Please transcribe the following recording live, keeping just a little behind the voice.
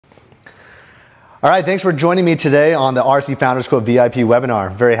All right, thanks for joining me today on the RSD Founders Club VIP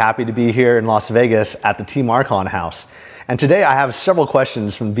webinar. Very happy to be here in Las Vegas at the Team Archon House. And today I have several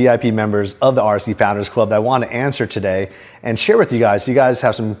questions from VIP members of the RSD Founders Club that I want to answer today and share with you guys. You guys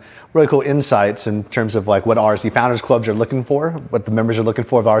have some really cool insights in terms of like what RSD Founders Clubs are looking for, what the members are looking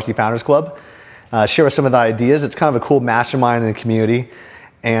for of RSD Founders Club. Share with some of the ideas. It's kind of a cool mastermind in the community.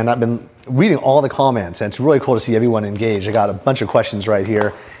 And I've been reading all the comments, and it's really cool to see everyone engaged. I got a bunch of questions right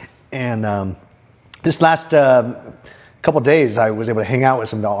here. And this last couple of days, I was able to hang out with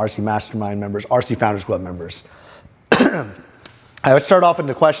some of the RC Mastermind members, RC Founders Club members. I would start off with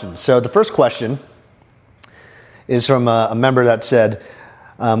the questions. So the first question is from a member that said,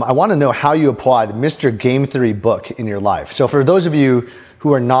 I want to know how you apply the Mr. Game Theory book in your life. So for those of you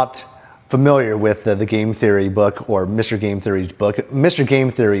who are not familiar with the Game Theory book or Mr. Game Theory's book, Mr.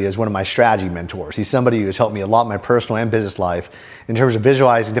 Game Theory is one of my strategy mentors. He's somebody who has helped me a lot in my personal and business life in terms of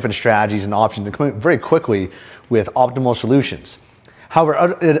visualizing different strategies and options and coming very quickly with optimal solutions. However,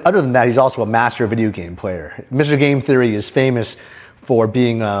 other than that, he's also a master video game player. Mr. Game Theory is famous for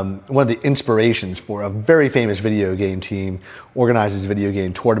being one of the inspirations for a very famous video game team, organizes video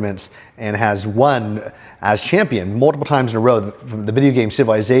game tournaments, and has won as champion multiple times in a row. The video game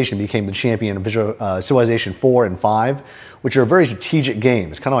Civilization became the champion of Civilization 4 and 5, which are very strategic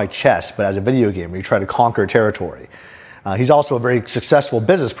games, kind of like chess, but as a video game where you try to conquer territory. He's also a very successful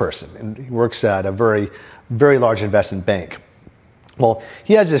business person, and he works at a very, very large investment bank. Well,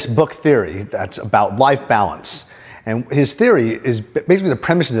 he has this book theory that's about life balance. And his theory is basically the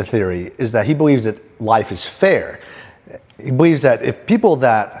premise of the theory is that he believes that life is fair. He believes that if people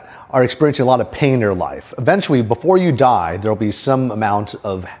that are experiencing a lot of pain in their life, eventually before you die, there'll be some amount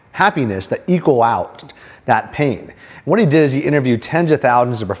of happiness that equal out that pain. And what he did is he interviewed tens of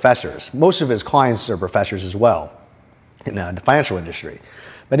thousands of professors. Most of his clients are professors as well in the financial industry.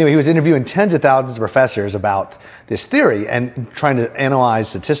 But anyway, he was interviewing tens of thousands of professors about this theory and trying to analyze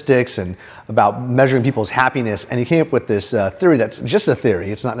statistics and about measuring people's happiness. And he came up with this theory that's just a theory.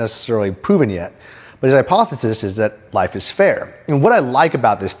 It's not necessarily proven yet. But his hypothesis is that life is fair. And what I like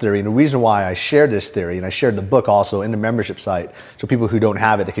about this theory, and the reason why I shared this theory, and I shared the book also in the membership site, so people who don't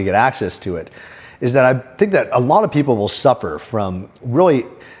have it, they can get access to it, is that I think that a lot of people will suffer from really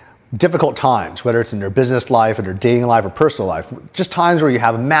difficult times, whether it's in their business life or their dating life or personal life, just times where you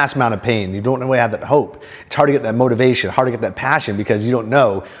have a mass amount of pain, you don't really have that hope. It's hard to get that motivation, hard to get that passion because you don't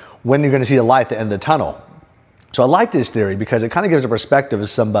know when you're going to see the light at the end of the tunnel. So I like this theory because it kind of gives a perspective of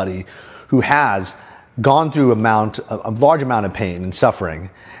somebody who has gone through a large amount of pain and suffering,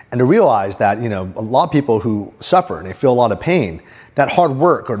 and to realize that, you know, a lot of people who suffer and they feel a lot of pain, that hard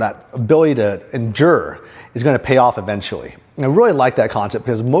work or that ability to endure is going to pay off eventually. And I really like that concept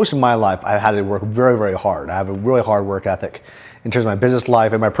because most of my life I've had to work very, very hard. I have a really hard work ethic in terms of my business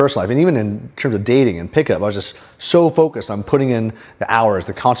life and my personal life. And even in terms of dating and pickup, I was just so focused on putting in the hours,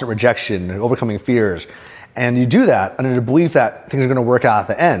 the constant rejection, and overcoming fears. And you do that under the belief that things are going to work out at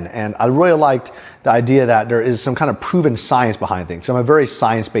the end. And I really liked the idea that there is some kind of proven science behind things. So I'm a very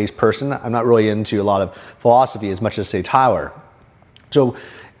science-based person. I'm not really into a lot of philosophy as much as, say, Tyler. So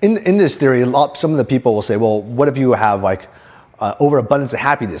in this theory, some of the people will say, well, what if you have like overabundance of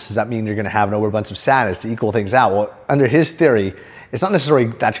happiness? Does that mean you're going to have an overabundance of sadness to equal things out? Well, under his theory, it's not necessarily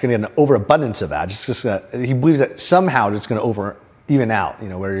that you're going to get an overabundance of that. He believes that somehow it's going to even out, you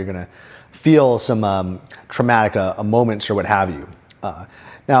know, where you're going to feel some traumatic moments or what have you.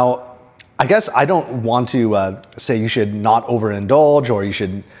 Now, I guess I don't want to say you should not overindulge or you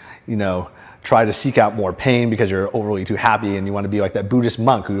should, you know, try to seek out more pain because you're overly too happy and you want to be like that Buddhist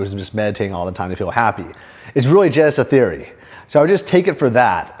monk who was just meditating all the time to feel happy. It's really just a theory. So I would just take it for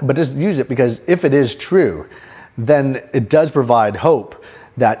that, but just use it because if it is true, then it does provide hope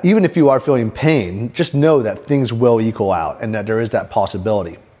that even if you are feeling pain, just know that things will equal out and that there is that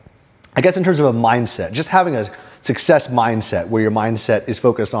possibility. I guess in terms of a mindset, just having a success mindset where your mindset is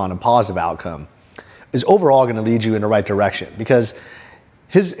focused on a positive outcome is overall going to lead you in the right direction because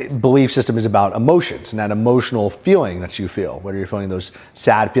his belief system is about emotions and that emotional feeling that you feel, whether you're feeling those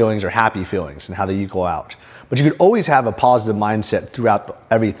sad feelings or happy feelings and how they equal out. But you could always have a positive mindset throughout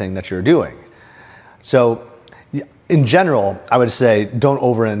everything that you're doing. So in general, I would say don't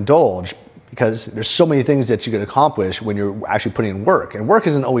overindulge because there's so many things that you can accomplish when you're actually putting in work. And work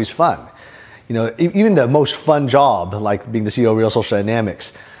isn't always fun. You know, even the most fun job, like being the CEO of Real Social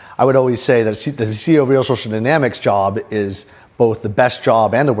Dynamics, I would always say that the CEO of Real Social Dynamics job is both the best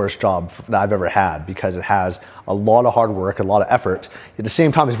job and the worst job that I've ever had, because it has a lot of hard work, a lot of effort. At the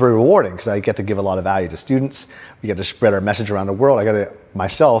same time, it's very rewarding because I get to give a lot of value to students. We get to spread our message around the world. I got to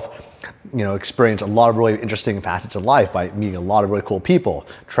myself, experience a lot of really interesting facets of life by meeting a lot of really cool people,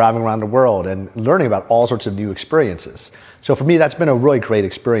 traveling around the world and learning about all sorts of new experiences. So for me, that's been a really great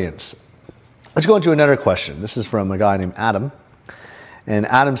experience. Let's go into another question. This is from a guy named Adam. And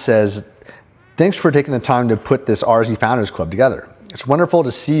Adam says, thanks for taking the time to put this RSD Founders Club together. It's wonderful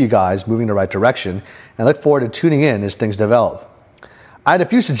to see you guys moving in the right direction, and I look forward to tuning in as things develop. I had a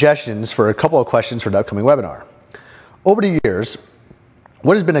few suggestions for a couple of questions for the upcoming webinar. Over the years,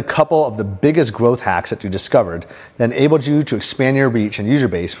 what has been a couple of the biggest growth hacks that you discovered that enabled you to expand your reach and user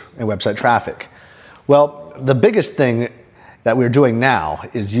base and website traffic? Well, the biggest thing that we're doing now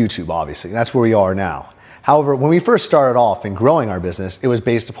is YouTube, obviously. That's where we are now. However, when we first started off in growing our business, it was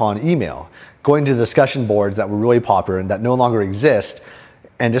based upon email, going to discussion boards that were really popular and that no longer exist,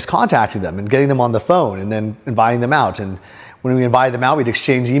 and just contacting them and getting them on the phone and then inviting them out. And when we invited them out, we'd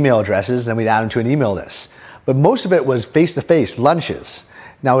exchange email addresses and we'd add them to an email list. But most of it was face-to-face lunches.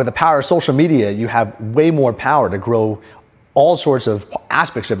 Now with the power of social media, you have way more power to grow all sorts of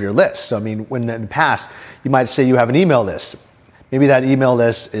aspects of your list. So I mean, when in the past, you might say you have an email list. Maybe that email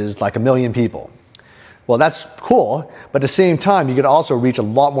list is like 1 million people. Well, that's cool, but at the same time, you could also reach a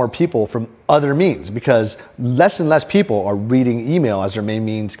lot more people from other means, because less and less people are reading email as their main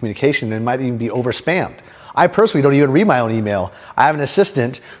means of communication, and it might even be overspammed. I personally don't even read my own email. I have an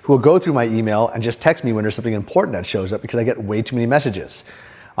assistant who will go through my email and just text me when there's something important that shows up, because I get way too many messages.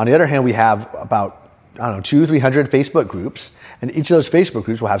 On the other hand, we have about, 200-300 Facebook groups, and each of those Facebook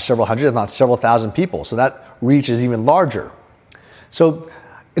groups will have several hundred, if not several thousand people, so that reach is even larger. So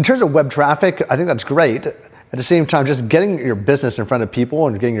in terms of web traffic, I think that's great. At the same time, just getting your business in front of people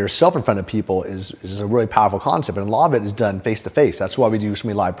and getting yourself in front of people is a really powerful concept, and a lot of it is done face-to-face. That's why we do so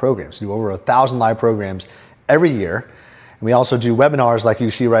many live programs. We do over 1,000 live programs every year. And we also do webinars like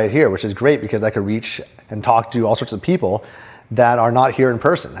you see right here, which is great because I could reach and talk to all sorts of people that are not here in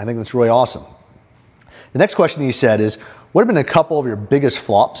person. I think that's really awesome. The next question he said is, what have been a couple of your biggest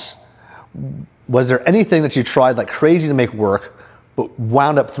flops? Was there anything that you tried like crazy to make work, but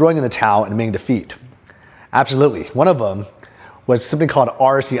wound up throwing in the towel and admitting defeat? Absolutely. One of them was something called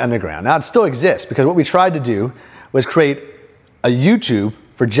RSD Underground. Now it still exists, because what we tried to do was create a YouTube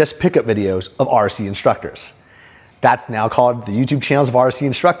for just pickup videos of RSD instructors. That's now called the YouTube channels of RSD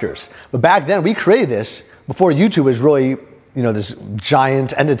instructors. But back then we created this before YouTube was really, this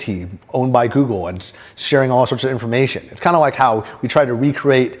giant entity owned by Google and sharing all sorts of information. It's kind of like how we tried to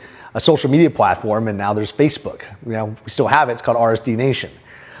recreate a social media platform, and now there's Facebook. We still have it. It's called RSD Nation.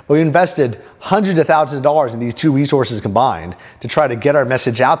 But we invested hundreds of thousands of dollars in these two resources combined to try to get our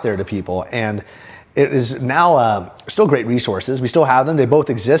message out there to people. And it is now still great resources. We still have them. They both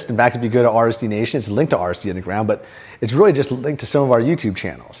exist. In fact, if you go to RSD Nation, it's linked to RSD Underground, but it's really just linked to some of our YouTube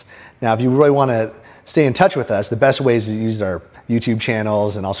channels. Now, if you really want to stay in touch with us, the best way is to use our YouTube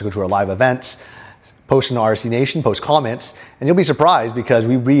channels and also go to our live events. Post in RSD Nation, post comments, and you'll be surprised because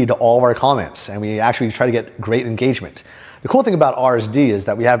we read all of our comments and we actually try to get great engagement. The cool thing about RSD is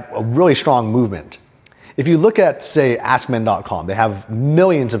that we have a really strong movement. If you look at, say, AskMen.com, they have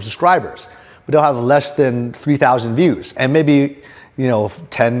millions of subscribers, but they'll have less than 3,000 views and maybe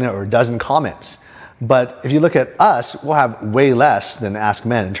 10 or a dozen comments. But if you look at us, we'll have way less than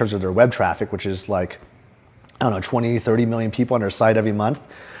AskMen in terms of their web traffic, which is like, 20, 30 million people on their site every month.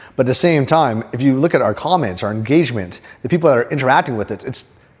 But at the same time, if you look at our comments, our engagement, the people that are interacting with it, it's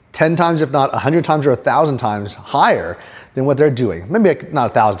 10 times, if not 100 times or 1,000 times higher than what they're doing. Maybe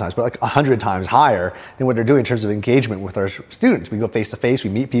not 1,000 times, but like 100 times higher than what they're doing in terms of engagement with our students. We go face to face, we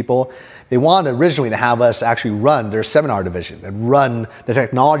meet people. They wanted originally to have us actually run their seminar division and run the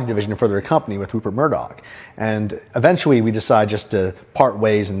technology division for their company with Rupert Murdoch. And eventually we decided just to part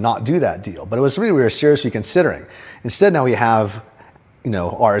ways and not do that deal. But it was something we were seriously considering. Instead, now we have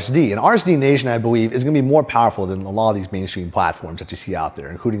RSD. And RSD Nation, I believe, is going to be more powerful than a lot of these mainstream platforms that you see out there,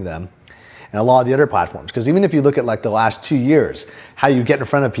 including them and a lot of the other platforms. Because even if you look at like the last 2 years, how you get in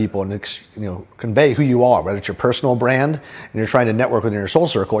front of people and convey who you are, whether it's your personal brand and you're trying to network within your soul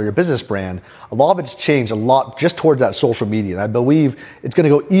circle or your business brand, a lot of it's changed a lot just towards that social media. And I believe it's going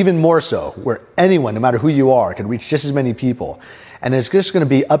to go even more so, where anyone, no matter who you are, can reach just as many people. And it's just going to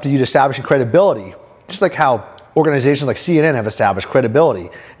be up to you to establish credibility, just like how organizations like CNN have established credibility.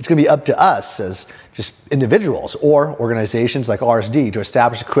 It's going to be up to us as just individuals or organizations like RSD to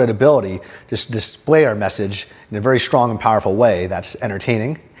establish credibility, just display our message in a very strong and powerful way that's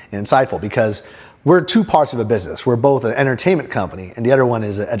entertaining and insightful. Because we're two parts of a business. We're both an entertainment company, and the other one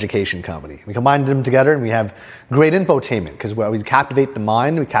is an education company. We combine them together, and we have great infotainment, because we captivate the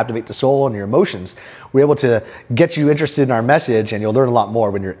mind, we captivate the soul and your emotions. We're able to get you interested in our message, and you'll learn a lot more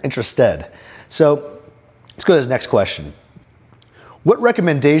when you're interested. So let's go to this next question. What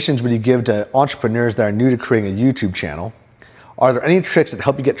recommendations would you give to entrepreneurs that are new to creating a YouTube channel? Are there any tricks that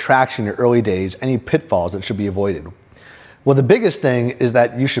help you get traction in your early days? Any pitfalls that should be avoided? Well, the biggest thing is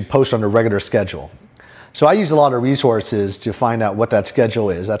that you should post on a regular schedule. So I use a lot of resources to find out what that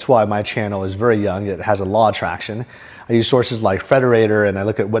schedule is. That's why my channel is very young. It has a lot of traction. I use sources like Federator, and I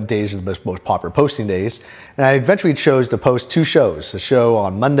look at what days are the most popular posting days. And I eventually chose to post 2 shows, a show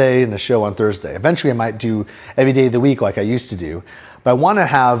on Monday and a show on Thursday. Eventually I might do every day of the week like I used to do, but I want to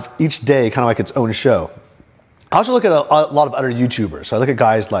have each day kind of like its own show. I also look at a lot of other YouTubers. So I look at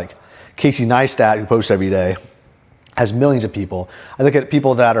guys like Casey Neistat, who posts every day, has millions of people. I look at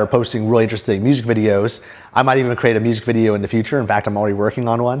people that are posting really interesting music videos. I might even create a music video in the future. In fact, I'm already working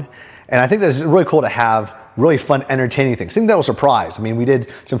on one. And I think that it's really cool to have really fun, entertaining things. Things that will surprise. I mean, we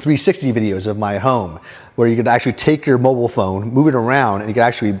did some 360 videos of my home where you could actually take your mobile phone, move it around, and you could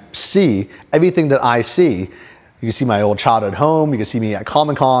actually see everything that I see. You can see my old childhood home. You can see me at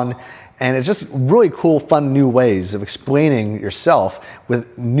Comic-Con. And it's just really cool, fun, new ways of explaining yourself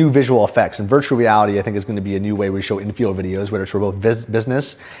with new visual effects. And virtual reality, I think, is going to be a new way we show in-field videos, whether it's for both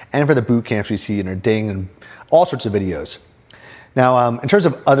business and for the boot camps we see in our Ding and all sorts of videos. Now, in terms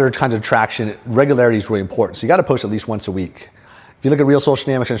of other kinds of traction, regularity is really important. So you got to post at least once a week. If you look at real social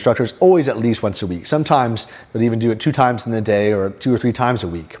dynamics instructors, always at least once a week. Sometimes they'll even do it 2 times in the day or 2 or 3 times a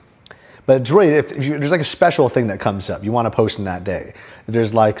week. But it's really, if there's like a special thing that comes up, you want to post in that day. If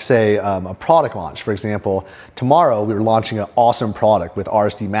there's like, say, a product launch, for example, tomorrow we were launching an awesome product with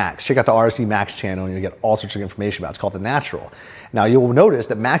RSD Max. Check out the RSD Max channel and you'll get all sorts of information about it. It's called The Natural. Now you'll notice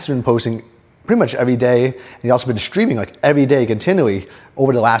that Max has been posting pretty much every day, and he's also been streaming like every day continually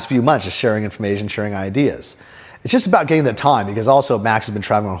over the last few months, just sharing information, sharing ideas. It's just about getting the time, because also Max has been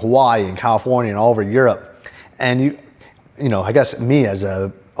traveling on Hawaii and California and all over Europe. And you know, I guess me as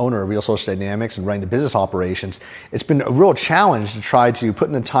a owner of Real Social Dynamics and running the business operations, it's been a real challenge to try to put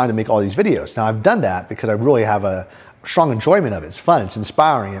in the time to make all these videos. Now I've done that because I really have a strong enjoyment of it. It's fun, it's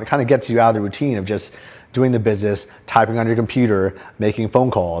inspiring, and it kind of gets you out of the routine of just doing the business, typing on your computer, making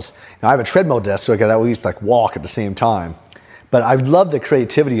phone calls. Now I have a treadmill desk, so I can at least like walk at the same time. But I love the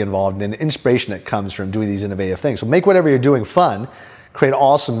creativity involved and the inspiration that comes from doing these innovative things. So make whatever you're doing fun, create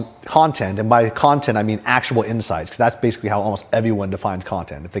awesome content, and by content I mean actual insights, because that's basically how almost everyone defines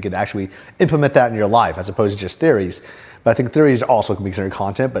content. If they could actually implement that in your life as opposed to just theories. But I think theories also can be considered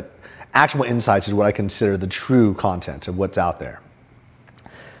content, but actual insights is what I consider the true content of what's out there.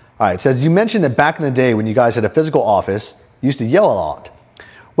 All right, it says, you mentioned that back in the day when you guys had a physical office, you used to yell a lot.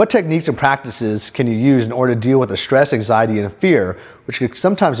 What techniques and practices can you use in order to deal with the stress, anxiety, and fear, which could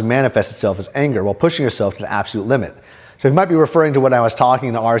sometimes manifest itself as anger while pushing yourself to the absolute limit? So you might be referring to what I was talking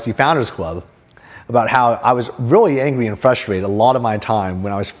in the RSD Founders Club about how I was really angry and frustrated a lot of my time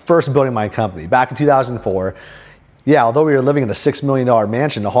when I was first building my company. Back in 2004, yeah, although we were living in a $6 million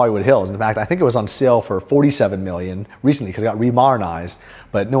mansion in the Hollywood Hills, in fact, I think it was on sale for $47 million recently because it got remodernized,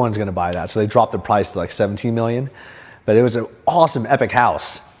 but no one's gonna buy that. So they dropped the price to like $17 million. But it was an awesome, epic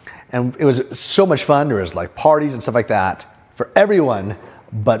house. And it was so much fun. There was like parties and stuff like that for everyone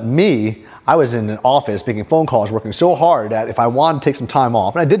but me. I was in an office making phone calls, working so hard that if I wanted to take some time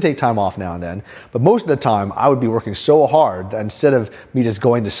off, and I did take time off now and then, but most of the time I would be working so hard that instead of me just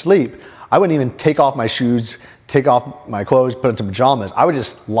going to sleep, I wouldn't even take off my shoes, take off my clothes, put into pajamas. I would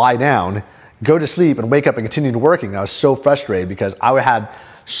just lie down, go to sleep, and wake up and continue working. And I was so frustrated because I had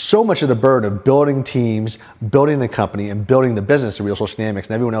so much of the burden of building teams, building the company, and building the business of Real Social Dynamics,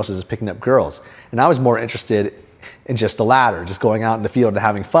 and everyone else is just picking up girls. And I was more interested in just the latter, just going out in the field and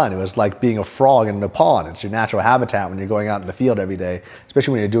having fun. It was like being a frog in a pond. It's your natural habitat when you're going out in the field every day,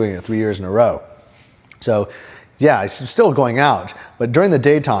 especially when you're doing it 3 years in a row. So yeah, I was still going out, but during the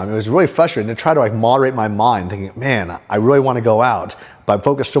daytime, it was really frustrating to try to like moderate my mind, thinking, man, I really want to go out, but I'm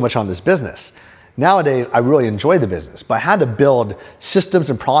focused so much on this business. Nowadays, I really enjoy the business, but I had to build systems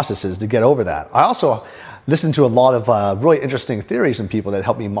and processes to get over that. I also listened to a lot of really interesting theories from people that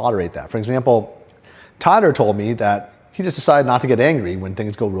helped me moderate that. For example, Tyler told me that he just decided not to get angry when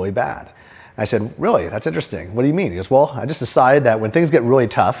things go really bad. I said, really? That's interesting. What do you mean? He goes, well, I just decided that when things get really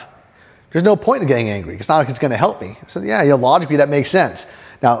tough, there's no point in getting angry. It's not like it's going to help me. I said, yeah, logically that makes sense.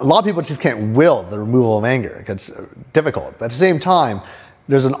 Now, a lot of people just can't will the removal of anger. It's difficult. But at the same time,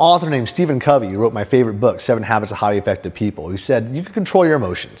 there's an author named Stephen Covey who wrote my favorite book, 7 Habits of Highly Effective People, who said you can control your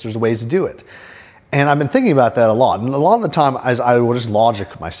emotions. There's ways to do it. And I've been thinking about that a lot. And a lot of the time, I will just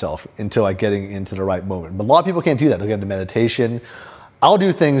logic myself until I getting into the right moment. But a lot of people can't do that. They'll get into meditation. I'll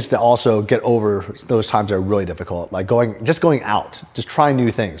do things to also get over those times that are really difficult, like just going out, just trying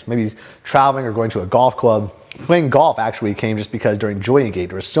new things, maybe traveling or going to a golf club. Playing golf actually came just because during Joining Gate,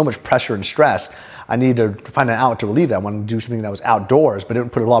 there was so much pressure and stress. I needed to find an outlet to relieve that. I wanted to do something that was outdoors, but didn't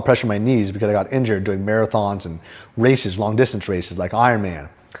put a lot of pressure on my knees because I got injured doing marathons and races, long distance races like Ironman.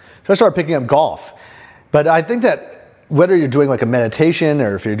 So I started picking up golf. But I think that whether you're doing like a meditation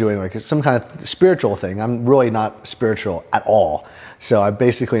or if you're doing like some kind of spiritual thing, I'm really not spiritual at all. So I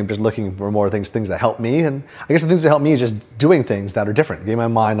basically am just looking for more things that help me. And I guess the things that help me is just doing things that are different, getting my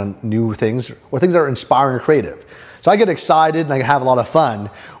mind on new things or things that are inspiring or creative. So I get excited and I have a lot of fun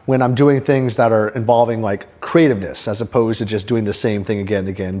when I'm doing things that are involving like creativeness as opposed to just doing the same thing again and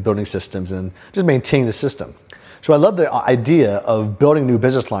again, building systems and just maintaining the system. So I love the idea of building a new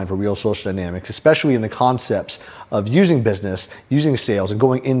business line for Real Social Dynamics, especially in the concepts of using business, using sales, and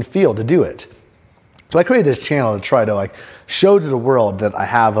going in field to do it. So I created this channel to try to like show to the world that I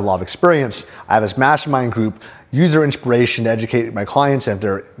have a lot of experience. I have this mastermind group, use their inspiration to educate my clients, and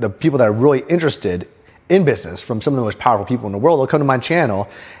they're the people that are really interested in business from some of the most powerful people in the world. They'll come to my channel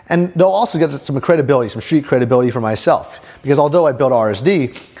and they'll also get some credibility, some street credibility for myself. Because although I built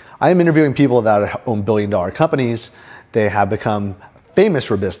RSD, I am interviewing people that own billion-dollar companies. They have become famous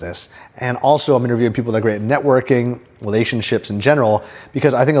for business. And also I'm interviewing people that are great at networking, relationships in general,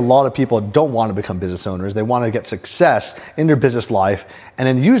 because I think a lot of people don't want to become business owners. They want to get success in their business life and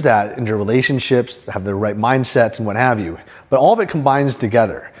then use that in their relationships, have the right mindsets and what have you. But all of it combines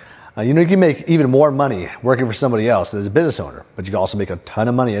together. You can make even more money working for somebody else as a business owner, but you can also make a ton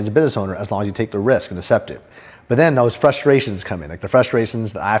of money as a business owner as long as you take the risk and accept it. But then those frustrations come in, like the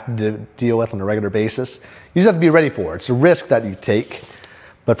frustrations that I have to deal with on a regular basis. You just have to be ready for it. It's a risk that you take.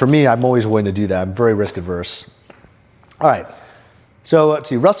 But for me, I'm always willing to do that. I'm very risk adverse. All right. So let's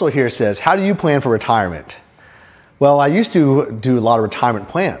see. Russell here says, how do you plan for retirement? Well, I used to do a lot of retirement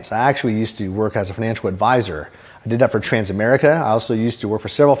plans. I actually used to work as a financial advisor. I did that for Transamerica. I also used to work for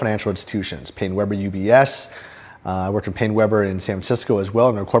several financial institutions, Payne Weber, UBS. I worked for Payne Weber in San Francisco as well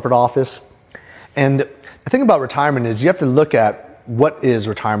in their corporate office. And the thing about retirement is you have to look at what is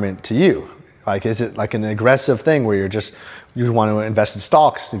retirement to you. Like, is it like an aggressive thing where you want to invest in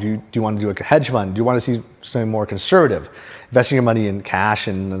stocks? Do you want to do like a hedge fund? Do you want to see something more conservative? Investing your money in cash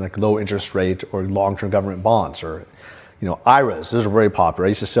and like low interest rate or long-term government bonds or, IRAs. Those are very popular. I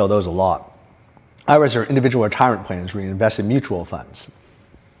used to sell those a lot. IRAs are individual retirement plans where you invest in mutual funds.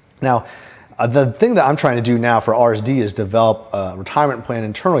 Now, the thing that I'm trying to do now for RSD is develop a retirement plan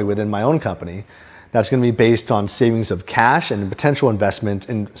internally within my own company that's going to be based on savings of cash and potential investment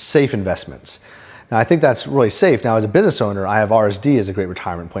in safe investments. Now, I think that's really safe. Now, as a business owner, I have RSD as a great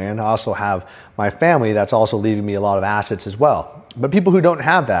retirement plan. I also have my family that's also leaving me a lot of assets as well. But people who don't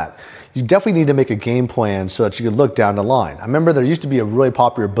have that, you definitely need to make a game plan so that you can look down the line. I remember there used to be a really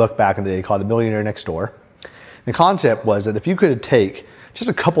popular book back in the day called The Millionaire Next Door. The concept was that if you could take just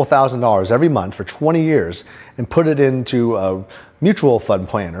a couple $1,000s every month for 20 years and put it into a mutual fund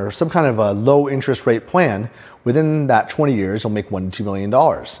plan or some kind of a low interest rate plan, within that 20 years, you'll make $1 to $2 million.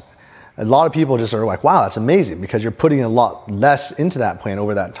 A lot of people just are like, wow, that's amazing, because you're putting a lot less into that plan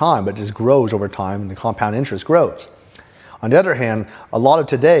over that time, but it just grows over time and the compound interest grows. On the other hand, a lot of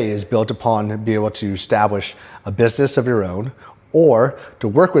today is built upon being able to establish a business of your own or to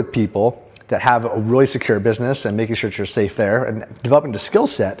work with people that have a really secure business and making sure that you're safe there and developing the skill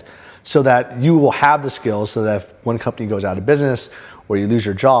set so that you will have the skills so that if one company goes out of business or you lose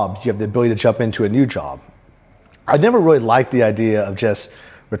your job, you have the ability to jump into a new job. I never really liked the idea of just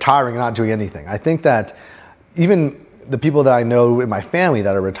retiring and not doing anything. I think that even the people that I know in my family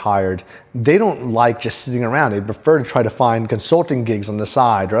that are retired, they don't like just sitting around. They prefer to try to find consulting gigs on the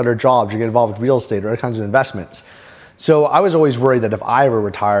side or other jobs or get involved with real estate or other kinds of investments. So I was always worried that if I ever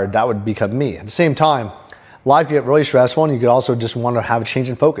retired, that would become me. At the same time, life could get really stressful and you could also just want to have a change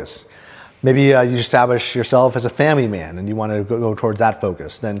in focus. Maybe you establish yourself as a family man and you want to go towards that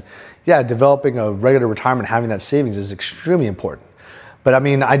focus. Then yeah, developing a regular retirement, having that savings is extremely important. But I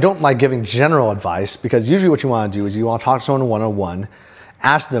mean, I don't like giving general advice because usually what you want to do is you want to talk to someone one-on-one,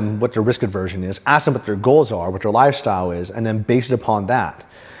 ask them what their risk aversion is, ask them what their goals are, what their lifestyle is, and then base it upon that.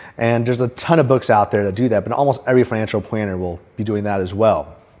 And there's a ton of books out there that do that, but almost every financial planner will be doing that as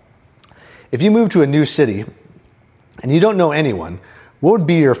well. If you move to a new city and you don't know anyone, what would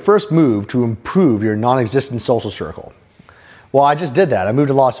be your first move to improve your non-existent social circle? Well, I just did that. I moved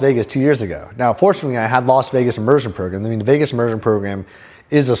to Las Vegas 2 years ago. Now, fortunately, I had Las Vegas immersion program. I mean, the Vegas immersion program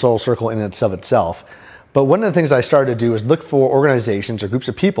is a social circle in and of itself. But one of the things I started to do is look for organizations or groups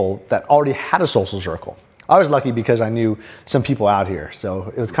of people that already had a social circle. I was lucky because I knew some people out here,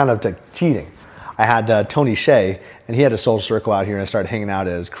 so it was kind of like cheating. I had Tony Shea, and he had a social circle out here, and I started hanging out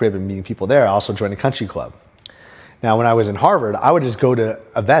at his crib and meeting people there. I also joined a country club. Now, when I was in Harvard, I would just go to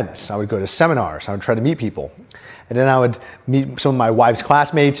events. I would go to seminars. I would try to meet people. And then I would meet some of my wife's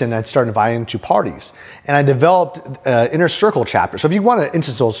classmates, and I'd start inviting them to parties. And I developed an inner circle chapter. So if you want an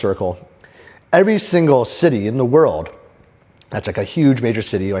instant social circle, every single city in the world, that's like a huge major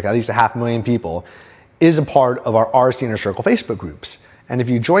city, like at least 500,000 people, is a part of our RSD Inner Circle Facebook groups. And if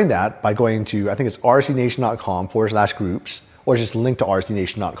you join that by going to, I think it's rsdnation.com/groups, or just link to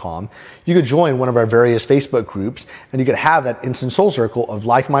rsdnation.com, you could join one of our various Facebook groups, and you could have that instant soul circle of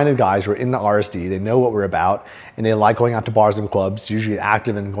like-minded guys who are in the RSD. They know what we're about, and they like going out to bars and clubs, usually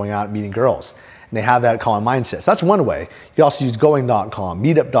active and going out and meeting girls. And they have that common mindset. So that's one way. You also use going.com,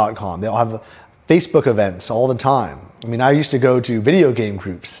 meetup.com. They all have Facebook events all the time. I mean, I used to go to video game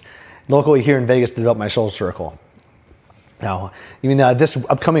groups locally here in Vegas to develop my soul circle. Now, even this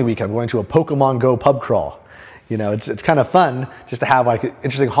upcoming week, I'm going to a Pokemon Go pub crawl. You know, it's kind of fun just to have like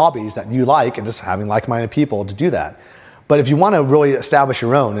interesting hobbies that you like and just having like-minded people to do that. But if you want to really establish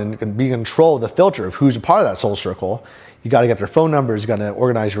your own and be in control of the filter of who's a part of that soul circle, you got to get their phone numbers, you got to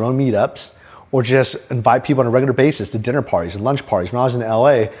organize your own meetups, or just invite people on a regular basis to dinner parties and lunch parties. When I was in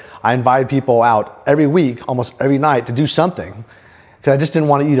LA, I invited people out every week, almost every night, to do something because I just didn't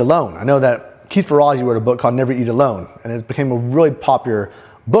want to eat alone. I know that Keith Ferrazzi wrote a book called Never Eat Alone, and it became a really popular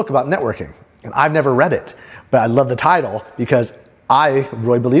book about networking. And I've never read it, but I love the title because I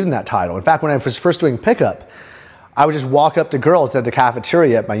really believe in that title. In fact, when I was first doing pickup, I would just walk up to girls at the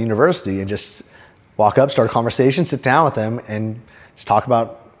cafeteria at my university and just walk up, start a conversation, sit down with them, and just talk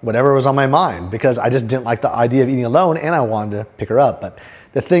about whatever was on my mind because I just didn't like the idea of eating alone and I wanted to pick her up. But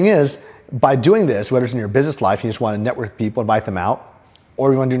the thing is, by doing this, whether it's in your business life, you just want to network with people, invite them out,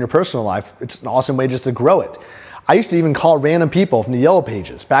 or you want to do in your personal life, it's an awesome way just to grow it. I used to even call random people from the Yellow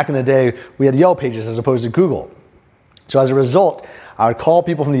Pages. Back in the day, we had Yellow Pages as opposed to Google. So as a result, I would call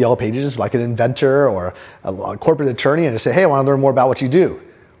people from the Yellow Pages, like an inventor or a corporate attorney, and just say, hey, I want to learn more about what you do.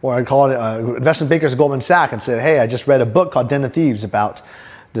 Or I'd call investment bankers at Goldman Sachs and say, hey, I just read a book called Den of Thieves about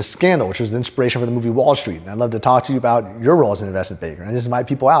the scandal, which was the inspiration for the movie Wall Street. And I'd love to talk to you about your role as an investment banker. And I just invite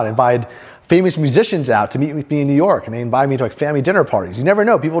people out. I invite famous musicians out to meet with me in New York, and they invite me to like family dinner parties. You never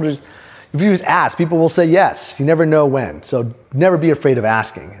know. People just, if you just ask, people will say yes. You never know when. So never be afraid of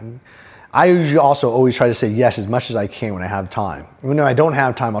asking. And I usually also always try to say yes as much as I can when I have time. Even though I don't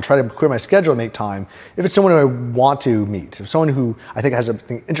have time, I'll try to clear my schedule to make time if it's someone who I want to meet, if someone who I think has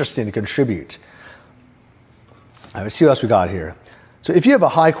something interesting to contribute. All right, let's see what else we got here. So if you have a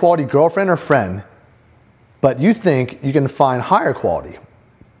high quality girlfriend or friend, but you think you can find higher quality,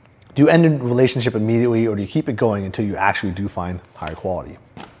 do you end a relationship immediately or do you keep it going until you actually do find higher quality?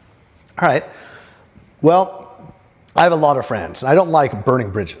 All right, well, I have a lot of friends and I don't like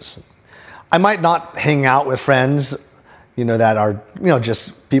burning bridges. I might not hang out with friends, that are,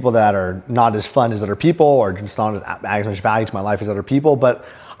 just people that are not as fun as other people or just not as much value to my life as other people, but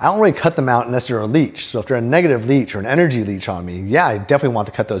I don't really cut them out unless they're a leech. So if they're a negative leech or an energy leech on me, yeah, I definitely want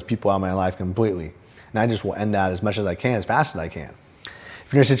to cut those people out of my life completely. And I just will end that as much as I can, as fast as I can.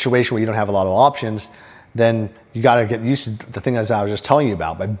 If you're in a situation where you don't have a lot of options, then you got to get used to the thing as I was just telling you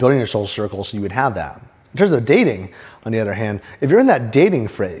about by building your soul circle so you would have that. In terms of dating, on the other hand, if you're in that dating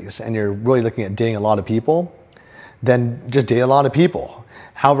phase and you're really looking at dating a lot of people, then just date a lot of people.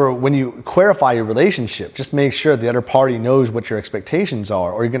 However, when you clarify your relationship, just make sure the other party knows what your expectations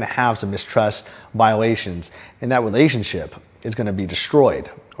are, or you're going to have some mistrust violations, and that relationship is going to be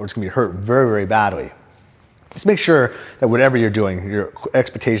destroyed, or it's going to be hurt very, very badly. Just make sure that whatever you're doing, your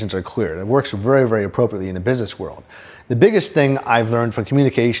expectations are clear. It works very, very appropriately in the business world. The biggest thing I've learned from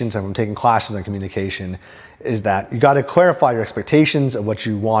communications and from taking classes on communication is that you got to clarify your expectations of what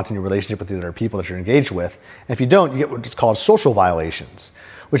you want in your relationship with the other people that you're engaged with. And if you don't, you get what's called social violations,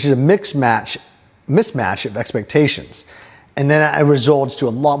 which is a mismatch of expectations. And then it results to a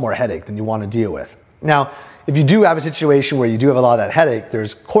lot more headache than you want to deal with. Now, if you do have a situation where you do have a lot of that headache,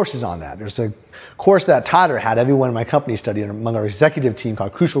 there's courses on that. There's a course that Tyler had everyone in my company study among our executive team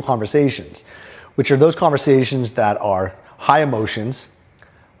called Crucial Conversations, which are those conversations that are high emotions,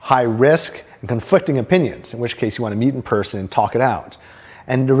 high risk, and conflicting opinions, in which case you want to meet in person and talk it out.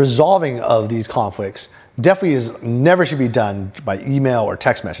 And the resolving of these conflicts definitely never should be done by email or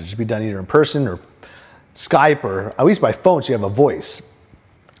text message. It should be done either in person or Skype or at least by phone so you have a voice.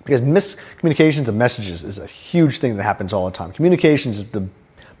 Because miscommunications of messages is a huge thing that happens all the time. Communications is the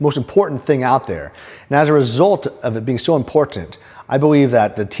most important thing out there. And as a result of it being so important, I believe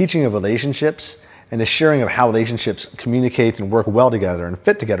that the teaching of relationships and the sharing of how relationships communicate and work well together and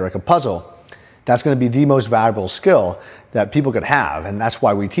fit together like a puzzle, that's going to be the most valuable skill that people could have. And that's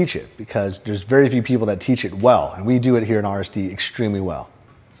why we teach it, because there's very few people that teach it well. And we do it here in RSD extremely well.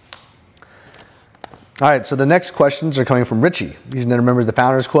 All right, so the next questions are coming from Richie. He's another member of the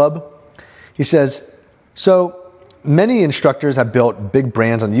Founders Club. He says, so many instructors have built big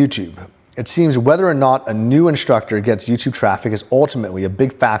brands on YouTube. It seems whether or not a new instructor gets YouTube traffic is ultimately a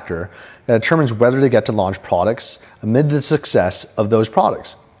big factor that determines whether they get to launch products amid the success of those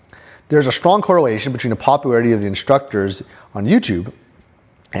products. There's a strong correlation between the popularity of the instructors on YouTube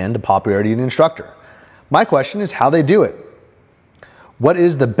and the popularity of the instructor. My question is how they do it. What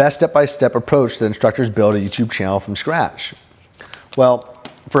is the best step-by-step approach that instructors build a YouTube channel from scratch? Well,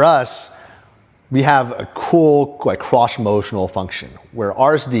 for us, we have a cool cross-promotional function where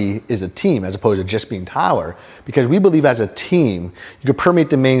RSD is a team as opposed to just being Tyler, because we believe as a team, you can permeate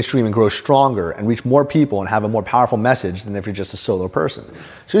the mainstream and grow stronger and reach more people and have a more powerful message than if you're just a solo person.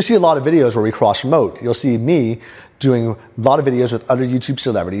 So you see a lot of videos where we cross-promote. You'll see me doing a lot of videos with other YouTube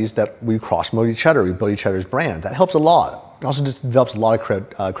celebrities that we cross-promote each other. We build each other's brand. That helps a lot. It also just develops a lot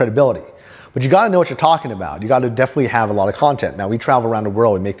of credibility. But you got to know what you're talking about. You got to definitely have a lot of content. Now, we travel around the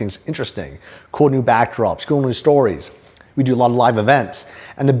world and make things interesting. Cool new backdrops, cool new stories. We do a lot of live events.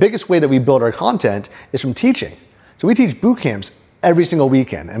 And the biggest way that we build our content is from teaching. So we teach boot camps every single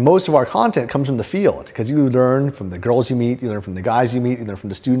weekend. And most of our content comes from the field, because you learn from the girls you meet, you learn from the guys you meet, you learn from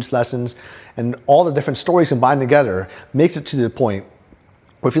the students' lessons, and all the different stories combined together makes it to the point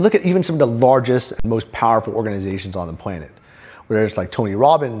where if you look at even some of the largest and most powerful organizations on the planet, whether it's like Tony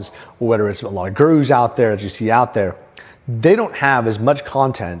Robbins, or whether it's a lot of gurus out there that you see out there, they don't have as much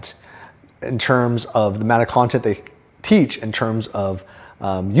content in terms of the amount of content they teach in terms of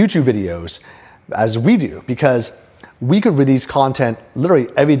YouTube videos as we do, because we could release content literally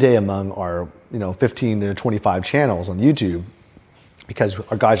every day among our 15 to 25 channels on YouTube, because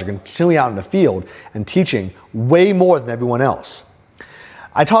our guys are continually out in the field and teaching way more than everyone else.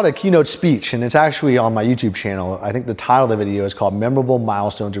 I taught a keynote speech, and it's actually on my YouTube channel. I think the title of the video is called Memorable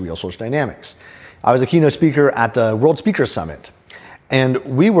Milestones of Real Social Dynamics. I was a keynote speaker at the World Speaker Summit, and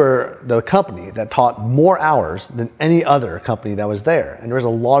we were the company that taught more hours than any other company that was there. And there was a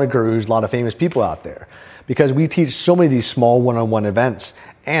lot of gurus, a lot of famous people out there, because we teach so many of these small one-on-one events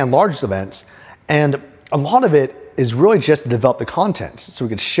and large events, and a lot of it is really just to develop the content so we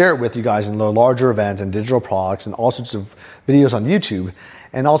could share it with you guys in the larger events and digital products and all sorts of videos on YouTube.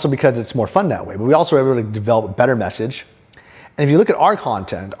 And also because it's more fun that way. But we also are able to develop a better message. And if you look at our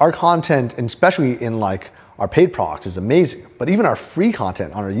content, and especially in like our paid products, is amazing. But even our free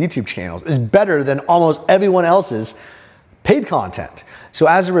content on our YouTube channels is better than almost everyone else's paid content. So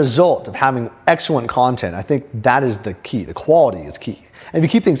as a result of having excellent content, I think that is the key. The quality is key. And if you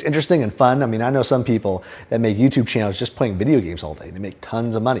keep things interesting and fun, I mean, I know some people that make YouTube channels just playing video games all day. They make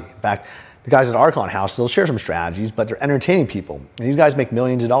tons of money. In fact, the guys at Archon House, they'll share some strategies, but they're entertaining people. And these guys make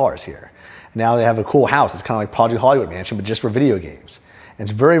millions of dollars here. Now they have a cool house. It's kind of like Project Hollywood Mansion, but just for video games. And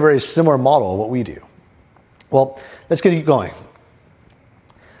it's a very, very similar model of what we do. Well, let's keep going.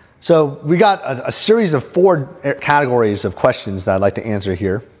 So we got a series of 4 categories of questions that I'd like to answer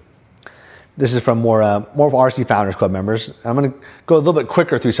here. This is from more of RSD Founders Club members. I'm going to go a little bit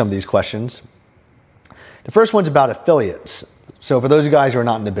quicker through some of these questions. The first one's about affiliates. So for those of you guys who are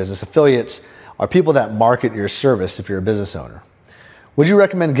not in the business, affiliates are people that market your service if you're a business owner. Would you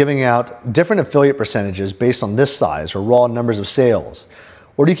recommend giving out different affiliate percentages based on list size or raw numbers of sales?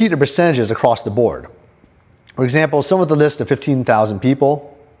 Or do you keep the percentages across the board? For example, someone with a list of 15,000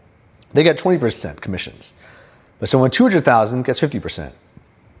 people, they get 20% commissions. But someone with 200,000 gets 50%.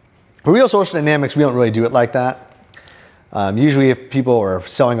 For Real Social Dynamics, we don't really do it like that. Usually if people are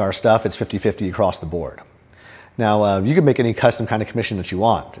selling our stuff, it's 50-50 across the board. Now, you can make any custom kind of commission that you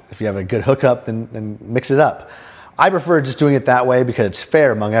want. If you have a good hookup, then mix it up. I prefer just doing it that way because it's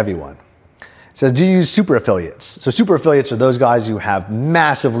fair among everyone. It says, do you use super affiliates? So super affiliates are those guys who have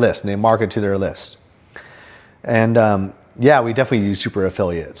massive lists and they market to their list. And yeah, we definitely use super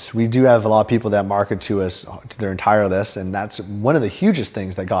affiliates. We do have a lot of people that market to us, to their entire list, and that's one of the hugest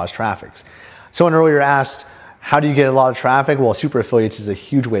things that got us traffic. Someone earlier asked, how do you get a lot of traffic? Well, super affiliates is a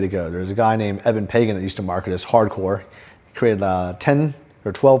huge way to go. There's a guy named Evan Pagan that used to market us hardcore. He created 10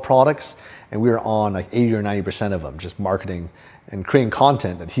 or 12 products, and we were on like 80 or 90% of them, just marketing and creating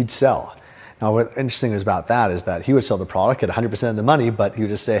content that he'd sell. Now, what's interesting about that is that he would sell the product, get 100% of the money, but he would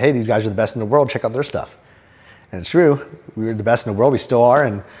just say, hey, these guys are the best in the world, check out their stuff. And it's true, we were the best in the world, we still are,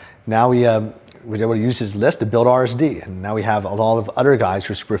 and now we was able to use his list to build RSD, and now we have a lot of other guys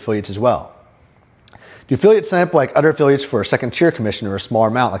who are super affiliates as well. Do affiliates sign up like other affiliates for a second tier commission or a smaller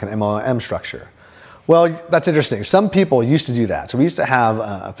amount like an MLM structure? Well, that's interesting. Some people used to do that. So we used to have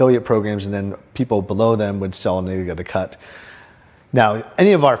affiliate programs, and then people below them would sell and they get a cut. Now,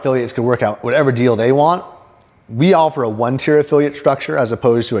 any of our affiliates could work out whatever deal they want. We offer a one-tier affiliate structure as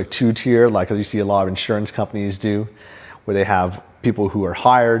opposed to a two-tier, like you see a lot of insurance companies do, where they have people who are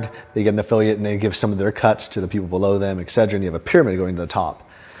hired, they get an affiliate and they give some of their cuts to the people below them, et cetera, and you have a pyramid going to the top.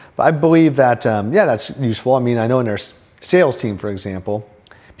 But I believe that, yeah, that's useful. I mean, I know in their sales team, for example,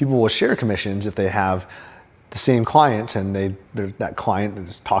 people will share commissions if they have the same clients and that client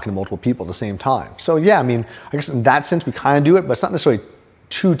is talking to multiple people at the same time. So yeah, I mean, I guess in that sense we kind of do it, but it's not necessarily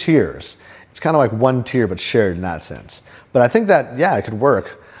two tiers. It's kind of like one tier but shared in that sense. But I think that, yeah, it could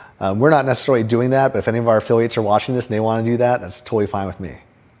work. We're not necessarily doing that, but if any of our affiliates are watching this and they want to do that, that's totally fine with me.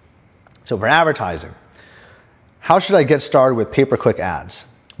 So for advertising, how should I get started with pay-per-click ads?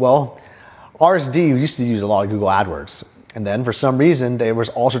 Well, RSD used to use a lot of Google AdWords. And then for some reason, there was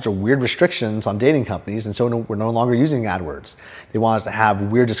all sorts of weird restrictions on dating companies, and so we're no longer using AdWords. They want us to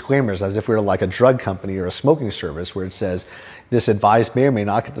have weird disclaimers as if we were like a drug company or a smoking service where it says, this advice may or may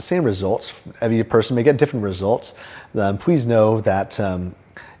not get the same results. Every person may get different results. Please know that the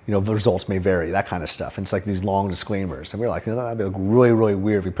results may vary, that kind of stuff. And it's like these long disclaimers. And we're like, that'd be really, really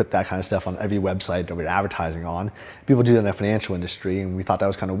weird if we put that kind of stuff on every website that we're advertising on. People do that in the financial industry, and we thought that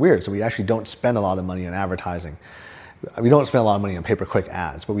was kind of weird. So we actually don't spend a lot of money on advertising. We don't spend a lot of money on pay-per-click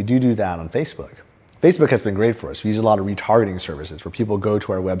ads, but we do that on Facebook. Facebook has been great for us. We use a lot of retargeting services where people go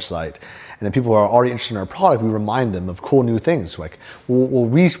to our website, and then people who are already interested in our product, we remind them of cool new things. Like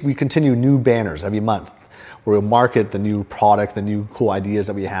we continue new banners every month where we'll market the new product, the new cool ideas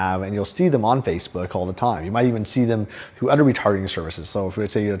that we have, and you'll see them on Facebook all the time. You might even see them through other retargeting services. So if we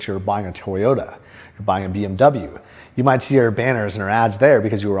say that you're buying a Toyota, you're buying a BMW, you might see our banners and our ads there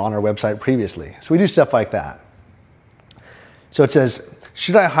because you were on our website previously. So we do stuff like that. So it says,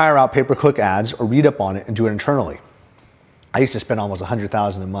 should I hire out pay-per-click ads or read up on it and do it internally? I used to spend almost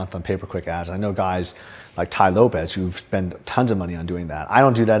 $100,000 a month on pay-per-click ads. I know guys like Ty Lopez who spend tons of money on doing that. I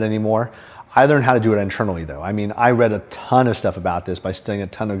don't do that anymore. I learned how to do it internally though. I mean, I read a ton of stuff about this by studying a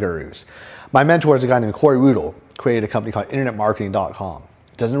ton of gurus. My mentor is a guy named Corey Rudel, created a company called internetmarketing.com.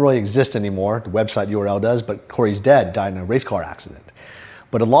 It doesn't really exist anymore. The website URL does, but Corey's dead. He died in a race car accident.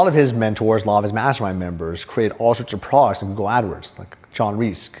 But a lot of his mentors, a lot of his mastermind members create all sorts of products in Google AdWords, like John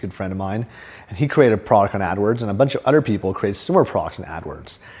Reese, a good friend of mine, and he created a product on AdWords, and a bunch of other people created similar products in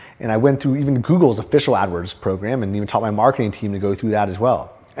AdWords. And I went through even Google's official AdWords program and even taught my marketing team to go through that as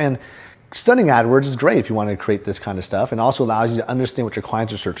well. And studying AdWords is great if you want to create this kind of stuff, and also allows you to understand what your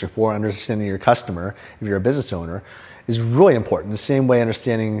clients are searching for, understanding your customer, if you're a business owner, is really important. The same way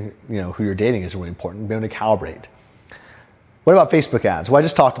understanding who you're dating is really important, being able to calibrate. What about Facebook ads? Well, I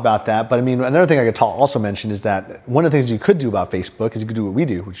just talked about that, but I mean, another thing I could also mention is that one of the things you could do about Facebook is you could do what we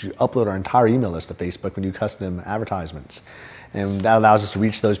do, which is you upload our entire email list to Facebook and do custom advertisements. And that allows us to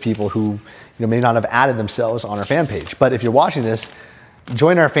reach those people who may not have added themselves on our fan page. But if you're watching this,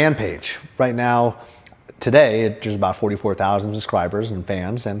 join our fan page. Right now, today, there's about 44,000 subscribers and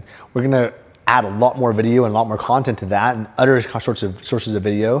fans, and we're gonna add a lot more video and a lot more content to that and other sorts of sources of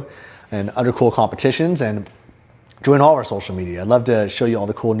video and other cool competitions, and join all of our social media. I'd love to show you all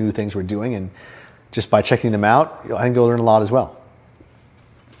the cool new things we're doing, and just by checking them out, I think you'll learn a lot as well.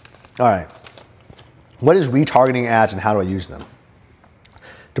 All right, what is retargeting ads and how do I use them?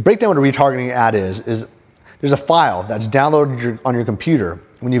 To break down what a retargeting ad is there's a file that's downloaded on your computer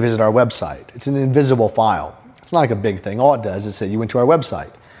when you visit our website. It's an invisible file. It's not like a big thing. All it does is say you went to our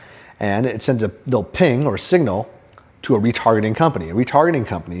website, and it sends a little ping or signal to a retargeting company. A retargeting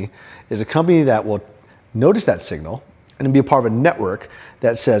company is a company that will notice that signal and be a part of a network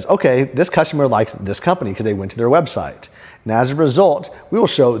that says, okay, this customer likes this company because they went to their website. And as a result, we will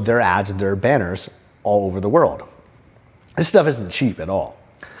show their ads and their banners all over the world. This stuff isn't cheap at all.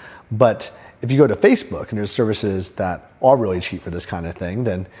 But if you go to Facebook and there's services that are really cheap for this kind of thing,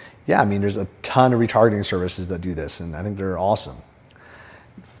 then yeah, I mean, there's a ton of retargeting services that do this, and I think they're awesome.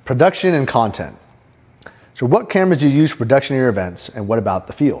 Production and content. So what cameras do you use for production of your events, and what about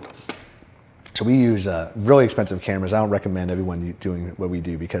the field? So we use really expensive cameras. I don't recommend everyone doing what we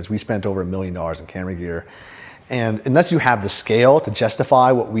do because we spent over $1 million in camera gear. And unless you have the scale to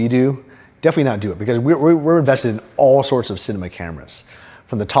justify what we do, definitely not do it, because we're invested in all sorts of cinema cameras.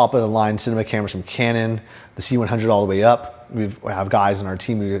 From the top of the line cinema cameras from Canon, the C100 all the way up. We have guys on our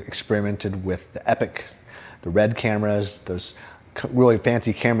team who experimented with the Epic, the Red cameras, those really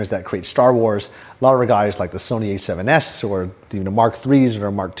fancy cameras that create Star Wars. A lot of our guys like the Sony A7S or even the Mark IIIs or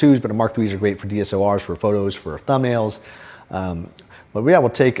Mark IIs, but the Mark IIIs are great for DSLRs, for photos, for thumbnails. But yeah, we'll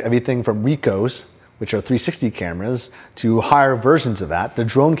take everything from Ricos, which are 360 cameras, to higher versions of that. The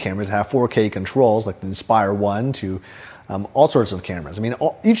drone cameras have 4K controls, like the Inspire 1, to all sorts of cameras. I mean,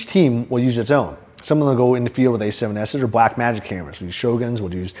 each team will use its own. Some of them go in the field with A7Ss or Blackmagic cameras. We'll use Shoguns,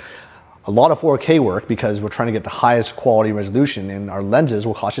 we'll use a lot of 4K work because we're trying to get the highest quality resolution, and our lenses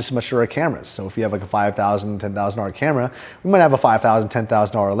will cost just as much as our cameras. So if you have like a $5,000, $10,000 camera, we might have a $5,000,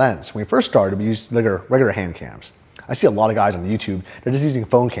 $10,000 lens. When we first started, we used regular hand cams. I see a lot of guys on YouTube, they're just using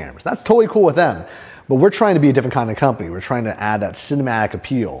phone cameras. That's totally cool with them. But we're trying to be a different kind of company. We're trying to add that cinematic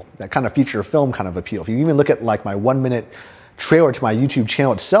appeal, that kind of feature film kind of appeal. If you even look at like my 1-minute trailer to my YouTube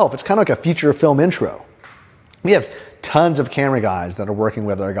channel itself, it's kind of like a feature film intro. We have tons of camera guys that are working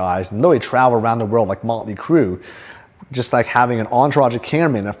with our guys and literally travel around the world like Motley Crue, just like having an entourage of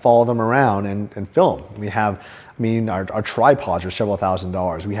cameramen that follow them around and film. We have, I mean, our tripods are several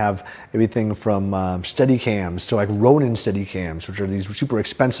 $1,000s. We have everything from steady cams to like Ronin steady cams, which are these super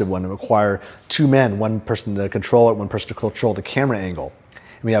expensive ones that require 2 men, one person to control it, one person to control the camera angle.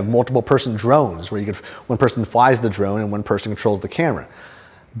 And we have multiple person drones where one person flies the drone and one person controls the camera.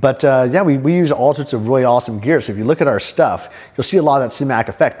 But yeah, we use all sorts of really awesome gear. So if you look at our stuff, you'll see a lot of that cinematic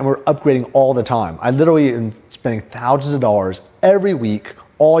effect, and we're upgrading all the time. I literally am spending thousands of dollars every week,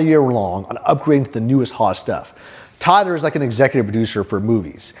 all year long, on upgrading to the newest hot stuff. Tyler is like an executive producer for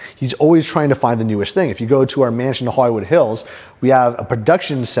movies. He's always trying to find the newest thing. If you go to our mansion in Hollywood Hills, we have a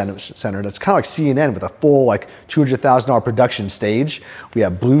production center that's kind of like CNN with a full like $200,000 production stage. We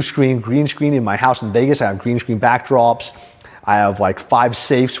have blue screen, green screen. In my house in Vegas, I have green screen backdrops. I have like 5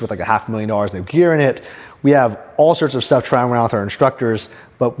 safes with like $500,000 of gear in it. We have all sorts of stuff traveling around with our instructors,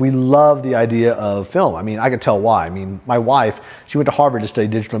 but we love the idea of film. I mean, I can tell why. I mean, my wife, she went to Harvard to study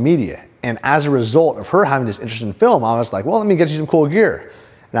digital media. And as a result of her having this interest in film, I was like, well, let me get you some cool gear.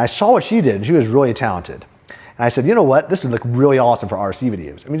 And I saw what she did, and she was really talented. And I said, you know what? This would look really awesome for RC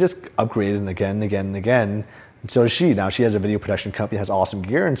videos. And we just upgraded it again and again and again. And so does she. Now she has a video production company, has awesome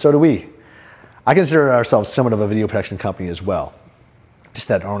gear, and so do we. I consider ourselves somewhat of a video production company as well, just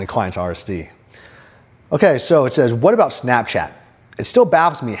that our only client's RSD. Okay, so it says, what about Snapchat? It still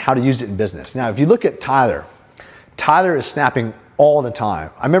baffles me how to use it in business. Now, if you look at Tyler, Tyler is snapping all the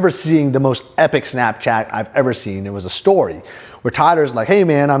time. I remember seeing the most epic Snapchat I've ever seen. It was a story where Tyler's like, hey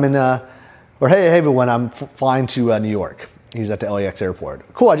man, or hey everyone, I'm flying to New York. He's at the LAX airport.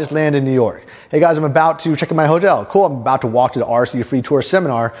 Cool, I just landed in New York. Hey guys, I'm about to check in my hotel. Cool, I'm about to walk to the RC Free Tour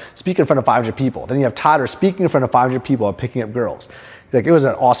seminar, speak in front of 500 people. Then you have Tyler speaking in front of 500 people and picking up girls. Like, it was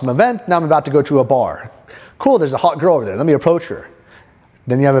an awesome event, now I'm about to go to a bar. Cool, there's a hot girl over there, let me approach her.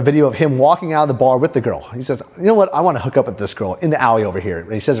 Then you have a video of him walking out of the bar with the girl. He says, you know what, I want to hook up with this girl in the alley over here.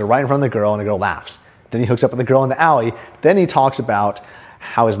 And he says it right in front of the girl, and the girl laughs. Then he hooks up with the girl in the alley. Then he talks about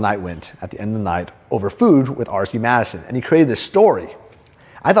how his night went at the end of the night over food with RC Madison. And he created this story.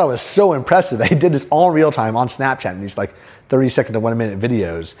 I thought it was so impressive that he did this all in real time on Snapchat in these like 30-second to 1-minute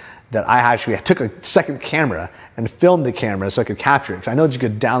videos that I actually took a second camera and filmed the camera so I could capture it. Because I know that you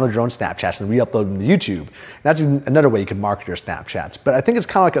could download your own Snapchats and re-upload them to YouTube. And that's another way you can market your Snapchats. But I think it's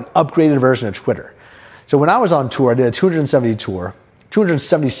kind of like an upgraded version of Twitter. So when I was on tour, I did a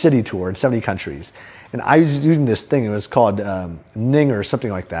 270 city tour in 70 countries. And I was using this thing, it was called Ning or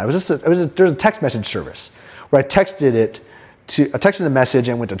something like that. There was a text message service where I texted a message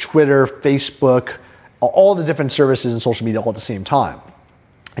and went to Twitter, Facebook, all the different services and social media all at the same time.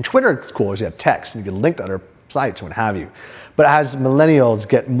 And Twitter is cool because you have text and you can link to other sites and what have you. But as millennials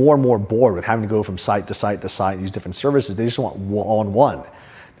get more and more bored with having to go from site to site to site and use different services, they just want all in one.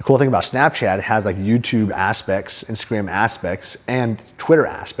 The cool thing about Snapchat, it has like YouTube aspects, Instagram aspects, and Twitter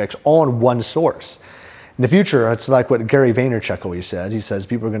aspects all in one source. In the future, it's like what Gary Vaynerchuk always says. He says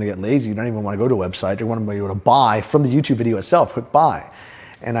people are going to get lazy. You don't even want to go to a website. They want to be able to buy from the YouTube video itself, quick buy.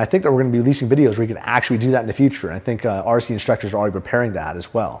 And I think that we're going to be releasing videos where you can actually do that in the future. And I think RC instructors are already preparing that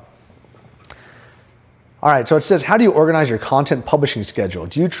as well. All right, so it says, how do you organize your content publishing schedule?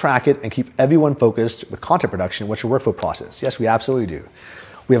 Do you track it and keep everyone focused with content production? What's your workflow process? Yes, we absolutely do.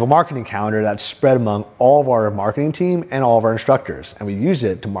 We have a marketing calendar that's spread among all of our marketing team and all of our instructors. And we use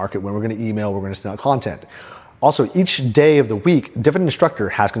it to market when we're going to email, we're going to send out content. Also, each day of the week, a different instructor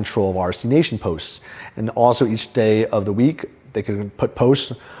has control of RC Nation posts. And also each day of the week, they can put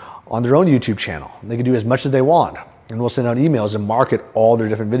posts on their own YouTube channel. They can do as much as they want. And we'll send out emails and market all their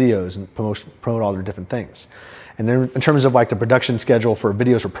different videos and promote all their different things. And then in terms of like the production schedule for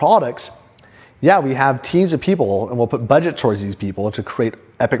videos or products, yeah, we have teams of people and we'll put budget towards these people to create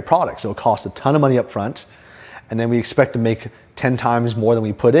epic products. It'll cost a ton of money up front. And then we expect to make 10 times more than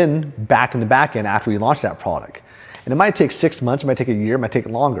we put in back in the back end after we launch that product. And it might take 6 months, it might take a year, it might take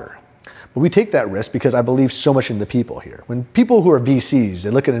longer. But we take that risk because I believe so much in the people here. When people who are VCs, they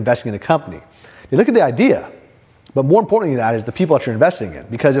look at investing in a company, They look at the idea, but more importantly than that is the people that you're investing in.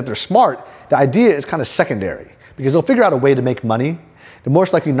 Because if they're smart, the idea is kind of secondary, because they'll figure out a way to make money. They're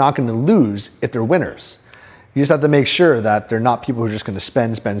most likely not going to lose if they're winners. You just have to make sure that they're not people who are just going to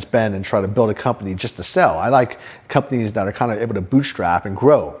spend and try to build a company just to sell. I like companies that are kind of able to bootstrap and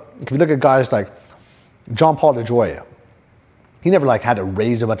grow. If you look at guys like John Paul DeJoya, he never had to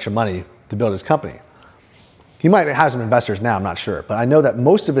raise a bunch of money to build his company. He might have some investors now, I'm not sure, but I know that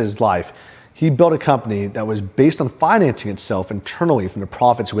most of his life, he built a company that was based on financing itself internally from the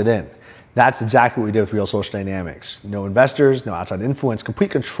profits within. That's exactly what we did with Real Social Dynamics. No investors, no outside influence,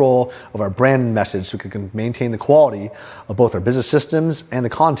 complete control of our brand and message so we can maintain the quality of both our business systems and the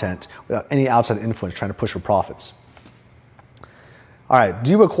content without any outside influence trying to push for profits. All right,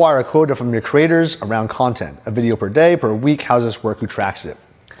 do you require a quota from your creators around content? A video per day, per week? How does this work? Who tracks it?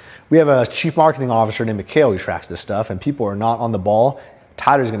 We have a chief marketing officer named Mikhail who tracks this stuff, and people are not on the ball.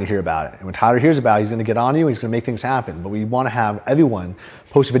 Tyler's going to hear about it. And when Tyler hears about it, he's going to get on you, he's going to make things happen. But we want to have everyone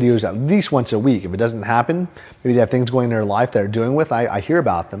post videos at least once a week. If it doesn't happen, maybe they have things going in their life they're doing with, I hear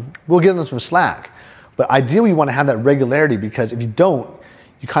about them. We'll give them some slack. But ideally, we want to have that regularity, because if you don't,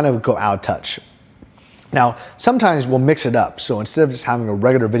 you kind of go out of touch. Now, sometimes we'll mix it up. So instead of just having a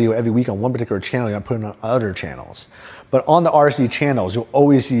regular video every week on one particular channel, you got to put it on other channels. But on the RSD channels, you'll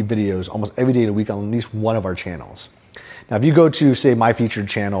always see videos almost every day of the week on at least one of our channels. Now, if you go to, say, my featured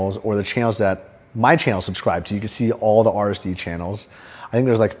channels or the channels that my channel subscribe to, you can see all the RSD channels. I think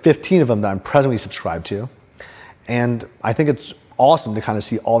there's like 15 of them that I'm presently subscribed to. And I think it's awesome to kind of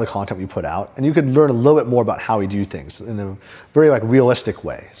see all the content we put out. And you could learn a little bit more about how we do things in a very realistic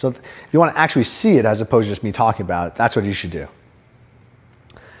way. So if you want to actually see it as opposed to just me talking about it, that's what you should do.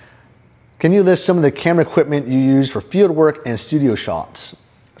 Can you list some of the camera equipment you use for field work and studio shots?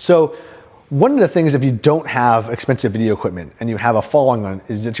 So one of the things, if you don't have expensive video equipment and you have a following on,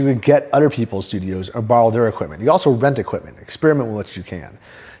 is that you could get other people's studios or borrow their equipment. You also rent equipment, experiment with what you can.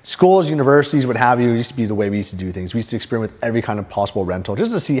 Schools, universities, what have you, used to be the way we used to do things. We used to experiment with every kind of possible rental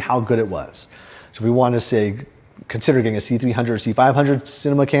just to see how good it was. So if we wanted to say, consider getting a C300 or C500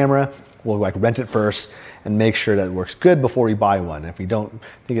 cinema camera, we'll rent it first and make sure that it works good before we buy one. If we don't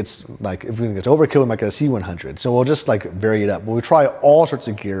think it's if we think it's overkill, we might get a C100. So we'll just vary it up. But we try all sorts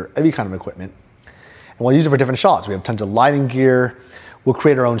of gear, every kind of equipment, and we'll use it for different shots. We have tons of lighting gear. We'll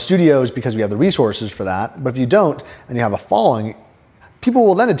create our own studios because we have the resources for that. But if you don't and you have a following, people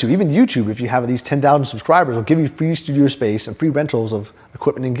will lend it to. Even YouTube, if you have at least 10,000 subscribers, will give you free studio space and free rentals of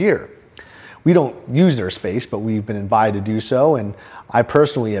equipment and gear. We don't use their space, but we've been invited to do so. And I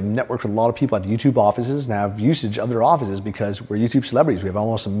personally have networked with a lot of people at the YouTube offices and have usage of their offices because we're YouTube celebrities. We have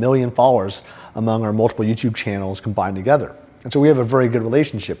almost 1 million followers among our multiple YouTube channels combined together. And so we have a very good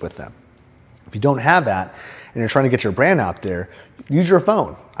relationship with them. If you don't have that and you're trying to get your brand out there, use your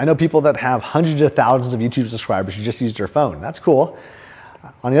phone. I know people that have hundreds of thousands of YouTube subscribers who just use their phone. That's cool.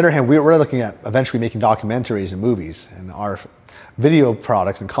 On the other hand, we're looking at eventually making documentaries and movies, and our video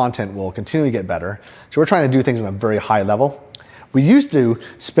products and content will continually get better. So we're trying to do things on a very high level. We used to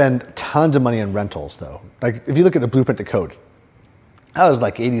spend tons of money on rentals though. If you look at the Blueprint to Code, that was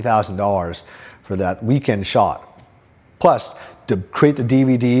like $80,000 for that weekend shot. Plus, to create the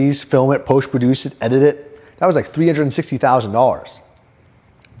DVDs, film it, post-produce it, edit it, that was like $360,000.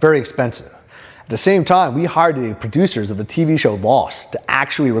 Very expensive. At the same time, we hired the producers of the TV show Lost to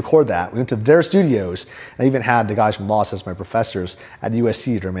actually record that. We went to their studios. I even had the guys from Lost as my professors at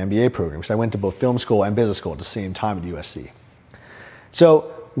USC during my MBA program, because I went to both film school and business school at the same time at USC.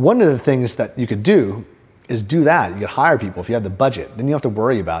 So one of the things that you could do is do that. You could hire people if you have the budget. Then you don't have to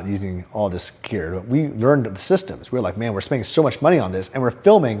worry about using all this gear. But we learned the systems. We were like, man, we're spending so much money on this, and we're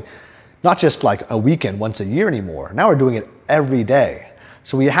filming not just like a weekend once a year anymore. Now we're doing it every day.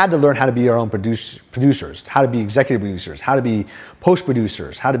 So we had to learn how to be our own producers, how to be executive producers, how to be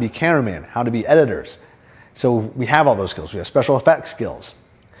post-producers, how to be cameramen, how to be editors. So we have all those skills. We have special effects skills,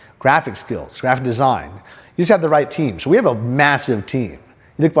 graphic design. You just have the right team. So we have a massive team.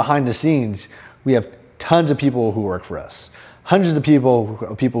 You look behind the scenes, we have tons of people who work for us, hundreds of people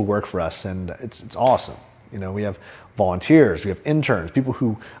who work for us, and it's awesome. You know, we have volunteers, we have interns, people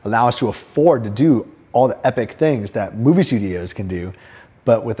who allow us to afford to do all the epic things that movie studios can do,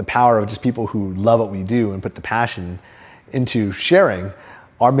 but with the power of just people who love what we do and put the passion into sharing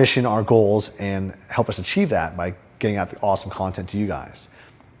our mission, our goals, and help us achieve that by getting out the awesome content to you guys.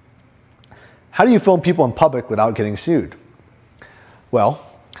 How do you film people in public without getting sued? Well,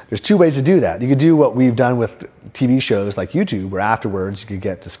 there's two ways to do that. You could do what we've done with TV shows like YouTube, where afterwards you could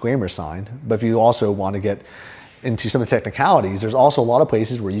get disclaimers signed. But if you also want to get into some of the technicalities, there's also a lot of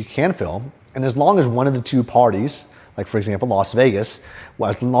places where you can film. And as long as one of the two parties, like for example, Las Vegas, well,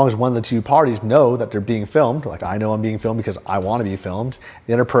 as long as one of the two parties know that they're being filmed, like I know I'm being filmed because I want to be filmed,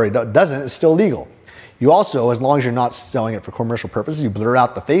 the other party doesn't, it's still legal. You also, as long as you're not selling it for commercial purposes, you blur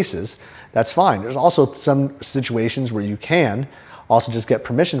out the faces, that's fine. There's also some situations where you can also just get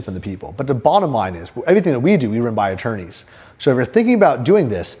permission from the people. But the bottom line is, everything that we do, we run by attorneys. So if you're thinking about doing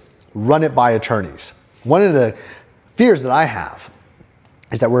this, run it by attorneys. One of the fears that I have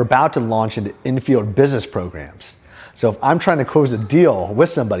is that we're about to launch into in-field business programs. So if I'm trying to close a deal with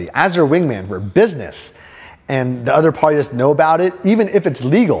somebody as their wingman for business and the other party doesn't know about it, even if it's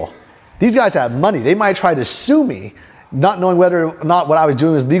legal, these guys have money. They might try to sue me, not knowing whether or not what I was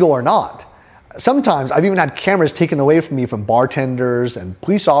doing was legal or not. Sometimes I've even had cameras taken away from me from bartenders and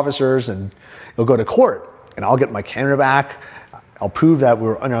police officers, and it'll go to court and I'll get my camera back. I'll prove that we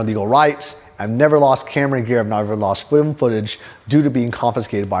were under our legal rights. I've never lost camera gear. I've never lost film footage due to being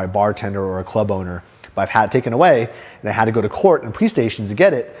confiscated by a bartender or a club owner. But I've had it taken away and I had to go to court and police stations to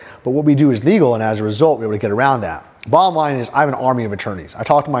get it. But what we do is legal, and as a result, we're able to get around that. Bottom line is, I have an army of attorneys. I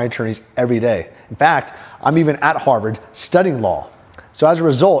talk to my attorneys every day. In fact, I'm even at Harvard studying law. So as a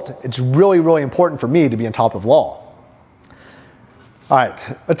result, it's really, really important for me to be on top of law. All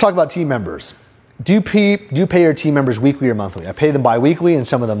right, let's talk about team members. Do you pay your team members weekly or monthly? I pay them bi-weekly and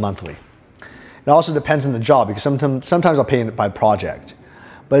some of them monthly. It also depends on the job, because sometimes I'll pay it by project.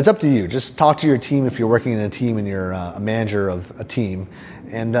 But it's up to you. Just talk to your team if you're working in a team and you're a manager of a team,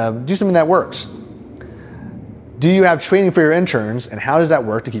 and do something that works. Do you have training for your interns, and how does that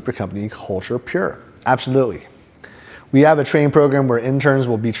work to keep your company culture pure? Absolutely. We have a training program where interns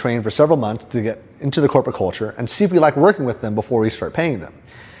will be trained for several months to get into the corporate culture and see if we like working with them before we start paying them.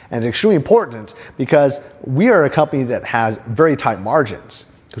 And it's extremely important because we are a company that has very tight margins,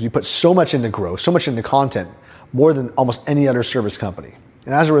 because we put so much into growth, so much into content, more than almost any other service company.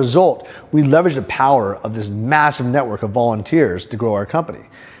 And as a result, we leverage the power of this massive network of volunteers to grow our company.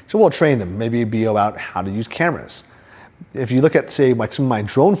 So we'll train them, maybe be about how to use cameras. If you look at, say, like some of my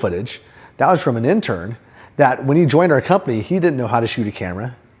drone footage, that was from an intern that when he joined our company, he didn't know how to shoot a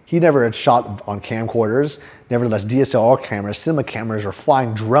camera. He never had shot on camcorders, nevertheless DSLR cameras, cinema cameras, or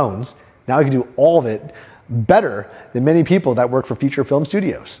flying drones. Now he can do all of it better than many people that work for feature film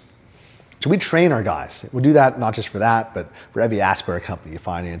studios. So we train our guys. We do that not just for that, but for every aspect of our company,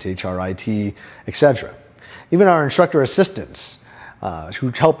 finance, HR, IT, etc. Even our instructor assistants, who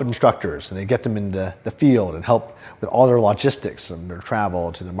help instructors, and they get them into the field and help with all their logistics, from their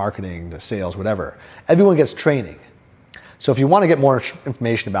travel to the marketing to sales, whatever. Everyone gets training. So if you want to get more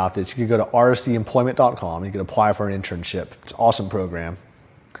information about this, you can go to rsdemployment.com. You can apply for an internship. It's an awesome program.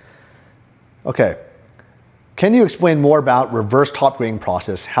 Okay. Can you explain more about reverse top grading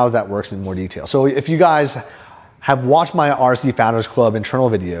process, how that works in more detail? So if you guys have watched my RSD Founders Club internal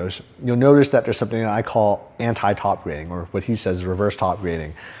videos, you'll notice that there's something that I call anti-top grading, or what he says is reverse top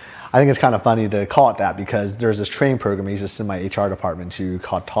grading. I think it's kind of funny to call it that, because there's this training program I use in my HR department to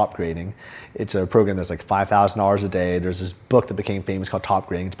called Top Grading. It's a program that's like $5,000 a day. There's this book that became famous called Top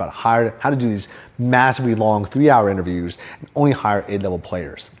Grading. It's about how to do these massively long 3-hour interviews and only hire A-level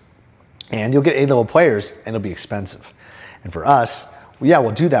players. And you'll get A-level players, and it'll be expensive. And for us,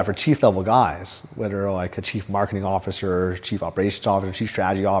 we'll do that for chief level guys, whether like a chief marketing officer, chief operations officer, chief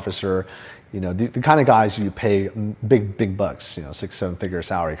strategy officer, the kind of guys you pay big bucks, 6-7 figure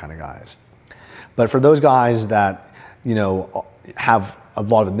salary kind of guys. But for those guys that, have a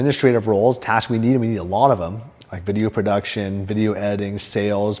lot of administrative roles, tasks we need a lot of them, like video production, video editing,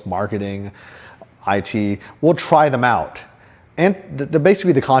 sales, marketing, IT, we'll try them out. And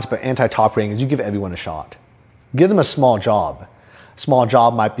basically the concept of anti-top grading is you give everyone a shot. Give them a small job. A small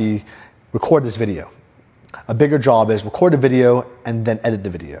job might be record this video. A bigger job is record a video and then edit the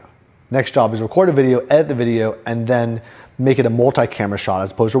video. Next job is record a video, edit the video, and then make it a multi-camera shot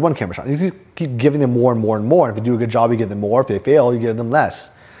as opposed to a one-camera shot. You just keep giving them more and more and more. If they do a good job, you give them more. If they fail, you give them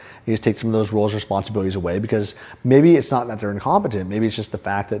less. You just take some of those roles and responsibilities away, because maybe it's not that they're incompetent. Maybe it's just the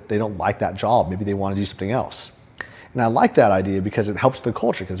fact that they don't like that job. Maybe they want to do something else. And I like that idea because it helps the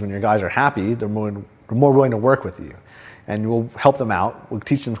culture, because when your guys are happy, they're more willing to work with you. And we'll help them out, we'll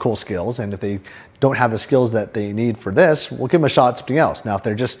teach them cool skills, and if they don't have the skills that they need for this, we'll give them a shot at something else. Now, if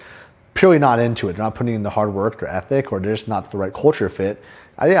they're just purely not into it, they're not putting in the hard work or ethic, or they're just not the right culture fit,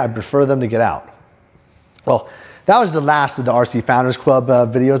 I prefer them to get out. Well, that was the last of the RSD Founders Club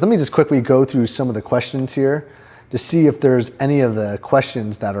videos. Let me just quickly go through some of the questions here to see if there's any of the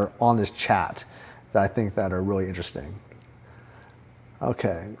questions that are on this chat that I think that are really interesting.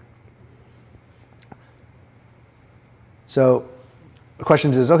 Okay. So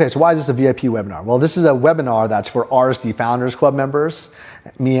questions is, okay, so why is this a VIP webinar? Well, this is a webinar that's for RSD Founders Club members,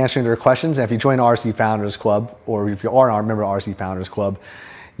 me answering their questions. And if you join RSD Founders Club, or if you are a member of RSD Founders Club,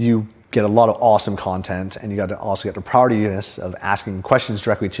 you get a lot of awesome content, and you also get the priority-ness of asking questions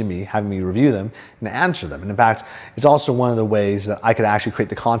directly to me, having me review them and answer them. And in fact, it's also one of the ways that I could actually create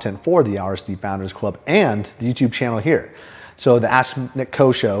the content for the RSD Founders Club and the YouTube channel here. So the Ask Nick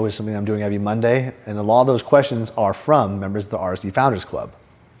Co show is something I'm doing every Monday, and a lot of those questions are from members of the RSD Founders Club.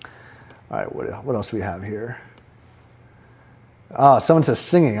 All right, what else do we have here? Someone says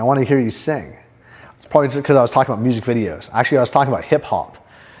singing. I want to hear you sing. It's probably because I was talking about music videos. Actually, I was talking about hip hop.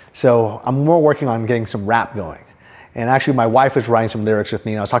 So I'm more working on getting some rap going. And actually, my wife was writing some lyrics with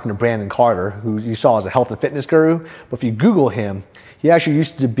me, and I was talking to Brandon Carter, who you saw as a health and fitness guru. But if you Google him, he actually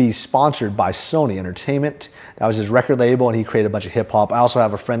used to be sponsored by Sony Entertainment. That was his record label, and he created a bunch of hip hop. I also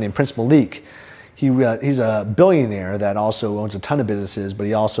have a friend named Prince Malik. He's a billionaire that also owns a ton of businesses, but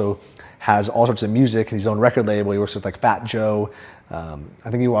he also has all sorts of music and his own record label. He works with like Fat Joe. I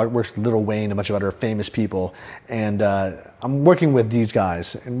think he works with Lil Wayne, a bunch of other famous people. And I'm working with these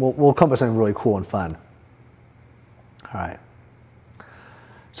guys, and we'll come up with something really cool and fun. All right.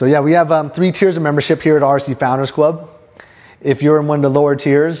 So yeah, we have 3 tiers of membership here at RSD Founders Club. If you're in one of the lower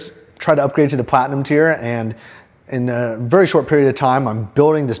tiers, try to upgrade to the platinum tier, and in a very short period of time, I'm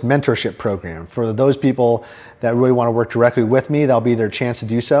building this mentorship program. For those people that really want to work directly with me, that'll be their chance to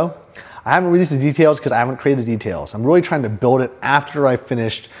do so. I haven't released the details because I haven't created the details. I'm really trying to build it after I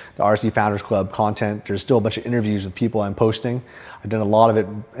finished the RSD Founders Club content. There's still a bunch of interviews with people I'm posting. I've done a lot of it,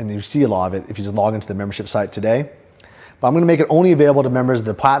 and you see a lot of it if you just log into the membership site today. But I'm going to make it only available to members of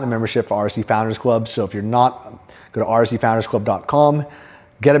the Platinum membership for RSD Founders Club. So if you're not, go to rsdfoundersclub.com,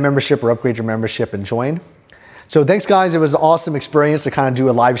 get a membership or upgrade your membership and join. So thanks, guys. It was an awesome experience to kind of do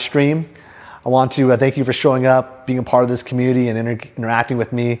a live stream. I want to thank you for showing up, being a part of this community, and interacting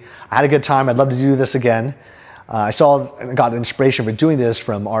with me. I had a good time. I'd love to do this again. I saw and got inspiration for doing this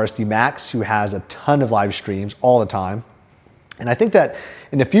from RSD Max, who has a ton of live streams all the time. And I think that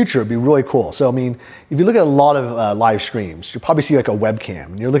in the future, it'd be really cool. So, I mean, if you look at a lot of live streams, you'll probably see like a webcam.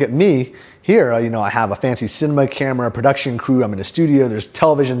 And you look at me here, I have a fancy cinema camera, production crew. I'm in a studio. There's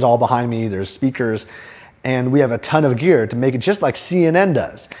televisions all behind me. There's speakers. And we have a ton of gear to make it just like CNN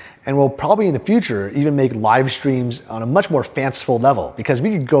does. And we'll probably in the future even make live streams on a much more fanciful level, because we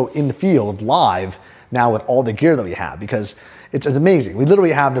could go in the field live now with all the gear that we have, because it's amazing. We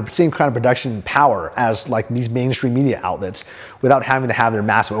literally have the same kind of production power as like these mainstream media outlets without having to have their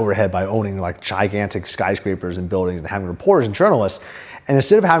massive overhead by owning like gigantic skyscrapers and buildings and having reporters and journalists. And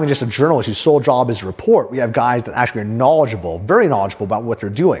instead of having just a journalist whose sole job is to report, we have guys that actually are knowledgeable, very knowledgeable about what they're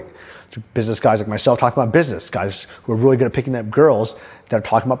doing. So business guys like myself talking about business, guys who are really good at picking up girls that are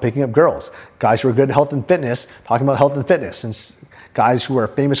talking about picking up girls, guys who are good at health and fitness talking about health and fitness, and guys who are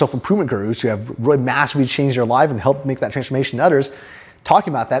famous self-improvement gurus who have really massively changed their life and helped make that transformation to others,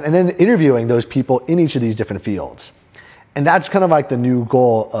 talking about that, and then interviewing those people in each of these different fields. And that's kind of like the new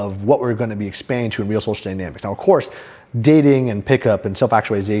goal of what we're going to be expanding to in Real Social Dynamics. Now, of course, dating and pickup and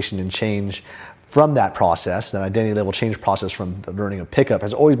self-actualization and change from that process, that identity level change process from the learning of pickup,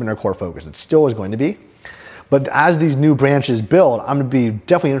 has always been our core focus. It still is going to be. But as these new branches build, I'm going to be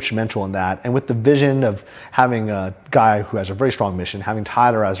definitely instrumental in that. And with the vision of having a guy who has a very strong mission, having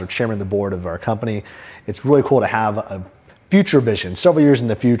Tyler as our chairman of the board of our company, it's really cool to have a future vision, several years in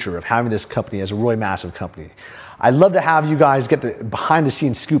the future, of having this company as a really massive company. I'd love to have you guys get the behind the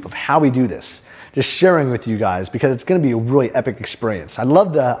scenes scoop of how we do this, just sharing with you guys, because it's going to be a really epic experience. I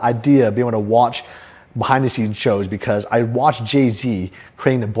love the idea of being able to watch behind the scenes shows, because I watched Jay-Z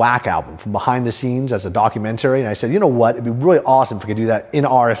creating the Black Album from behind the scenes as a documentary, and I said, you know what, it'd be really awesome if we could do that in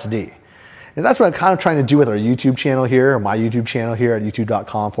RSD. And that's what I'm kind of trying to do with our YouTube channel here, or my YouTube channel here at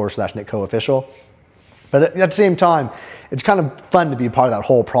youtube.com/NickCoOfficial. But at the same time, it's kind of fun to be a part of that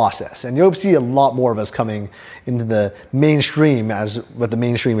whole process. And you'll see a lot more of us coming into the mainstream as what the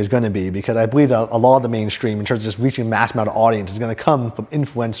mainstream is going to be, because I believe that a lot of the mainstream, in terms of just reaching a mass amount of audience, is going to come from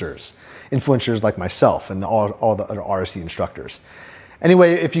influencers like myself and all the other RSD instructors.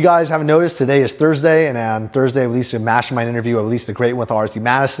 Anyway, if you guys haven't noticed, today is Thursday, and on Thursday I released a mastermind interview. I released a great one with RSD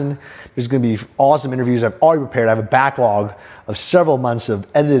Madison. There's going to be awesome interviews I've already prepared. I have a backlog of several months of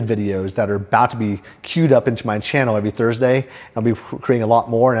edited videos that are about to be queued up into my channel every Thursday. I'll be creating a lot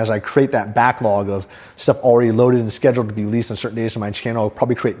more, and as I create that backlog of stuff already loaded and scheduled to be released on certain days on my channel, I'll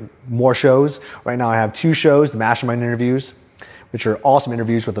probably create more shows. Right now I have 2 shows, the mastermind interviews, which are awesome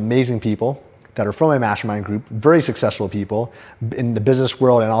interviews with amazing people. that are from my mastermind group, very successful people in the business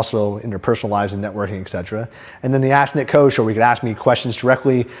world and also in their personal lives and networking, etc. And then the Ask Nick Coach, where we could ask me questions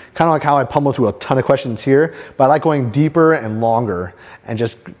directly, kind of like how I pummel through a ton of questions here, but I like going deeper and longer and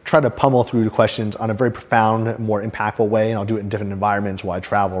just try to pummel through the questions on a very profound, more impactful way. And I'll do it in different environments while I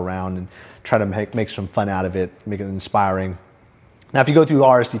travel around and try to make some fun out of it, make it inspiring. Now, if you go through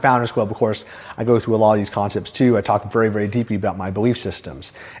RSD Founders Club, of course, I go through a lot of these concepts too. I talk very, very deeply about my belief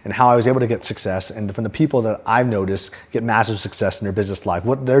systems and how I was able to get success, and from the people that I've noticed get massive success in their business life,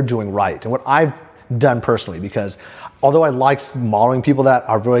 what they're doing right, and what I've done personally. Because although I like modeling people that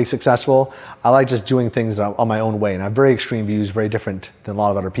are really successful, I like just doing things on my own way. And I have very extreme views, very different than a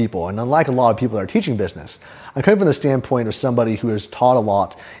lot of other people. And unlike a lot of people that are teaching business, I'm coming from the standpoint of somebody who has taught a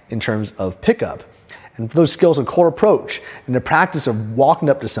lot in terms of pickup. And those skills and cold approach and the practice of walking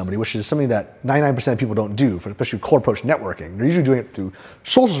up to somebody, which is something that 99% of people don't do, especially cold approach networking. They're usually doing it through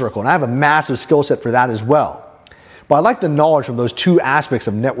social circle, and I have a massive skill set for that as well. But I like the knowledge from those two aspects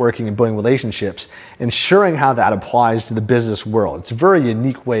of networking and building relationships and sharing how that applies to the business world. It's a very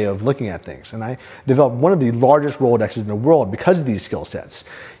unique way of looking at things. And I developed one of the largest Rolodexes in the world because of these skill sets.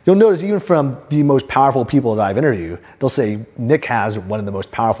 You'll notice even from the most powerful people that I've interviewed, they'll say Nick has one of the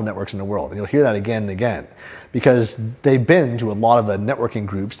most powerful networks in the world. And you'll hear that again and again because they've been to a lot of the networking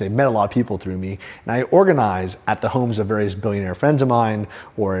groups. They've met a lot of people through me. And I organize at the homes of various billionaire friends of mine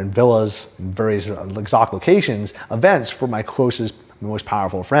or in villas, in various exotic locations, events for my closest, most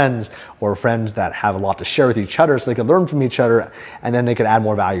powerful friends or friends that have a lot to share with each other so they could learn from each other and then they could add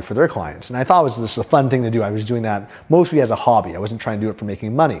more value for their clients. And I thought it was just a fun thing to do. I was doing that mostly as a hobby. I wasn't trying to do it for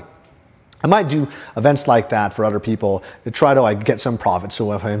making money. I might do events like that for other people to try to get some profit.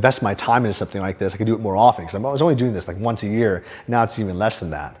 So if I invest my time into something like this, I could do it more often because I was only doing this like once a year. Now it's even less than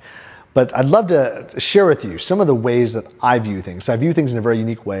that. But I'd love to share with you some of the ways that I view things. So I view things in a very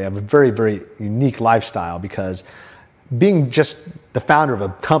unique way. I have a very, very unique lifestyle because being just the founder of a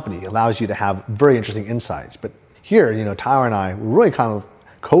company allows you to have very interesting insights. But here, Tyler and I, we're really kind of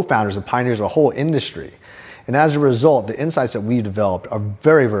co-founders and pioneers of a whole industry. And as a result, the insights that we've developed are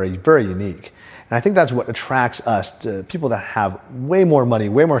very, very, very unique. And I think that's what attracts us to people that have way more money,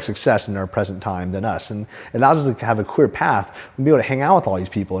 way more success in our present time than us. And it allows us to have a clear path and be able to hang out with all these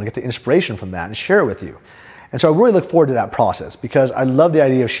people and get the inspiration from that and share it with you. And so I really look forward to that process because I love the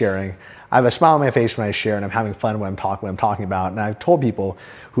idea of sharing. I have a smile on my face when I share and I'm having fun when I'm talking about. And I've told people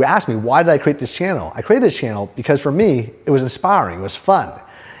who ask me, why did I create this channel? I created this channel because for me, it was inspiring, it was fun.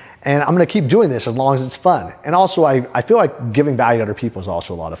 And I'm gonna keep doing this as long as it's fun. And also I feel like giving value to other people is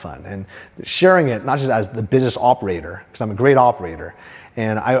also a lot of fun. And sharing it, not just as the business operator, because I'm a great operator,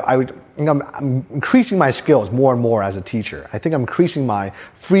 and I'm increasing my skills more and more as a teacher. I think I'm increasing my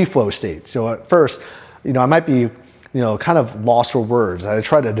free flow state. So at first, I might be kind of lost for words. I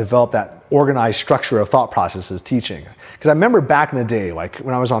try to develop that organized structure of thought processes teaching. Because I remember back in the day, like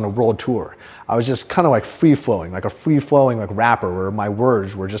when I was on a world tour, I was just kind of like free flowing, like a free flowing like rapper where my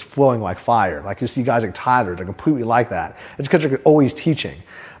words were just flowing like fire. Like you see guys like Tyler, they're completely like that. It's because they're always teaching.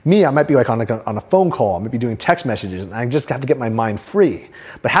 Me, I might be like on a phone call, I might be doing text messages, and I just have to get my mind free.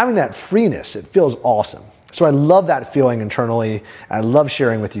 But having that freeness, it feels awesome. So I love that feeling internally. I love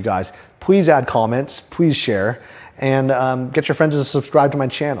sharing with you guys. Please add comments, please share, and get your friends to subscribe to my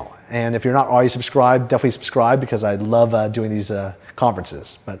channel. And if you're not already subscribed, definitely subscribe because I love doing these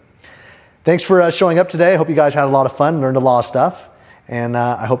conferences. But thanks for showing up today. I hope you guys had a lot of fun, learned a lot of stuff. And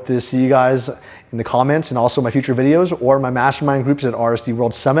I hope to see you guys in the comments and also my future videos or my mastermind groups at RSD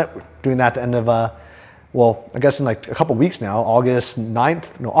World Summit. We're doing that at the end of, well, I guess in like a couple weeks now, August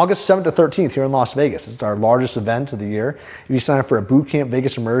 7th to 13th here in Las Vegas. It's our largest event of the year. If you sign up for a boot camp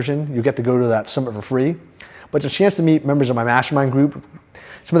Vegas immersion, you get to go to that summit for free. But it's a chance to meet members of my mastermind group.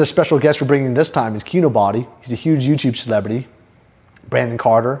 Some of the special guests we're bringing this time is Kino Body. He's a huge YouTube celebrity. Brandon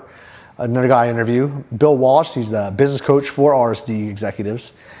Carter, another guy I interview. Bill Walsh, he's a business coach for RSD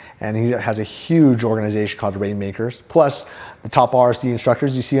executives. And he has a huge organization called the Rainmakers, plus the top RSD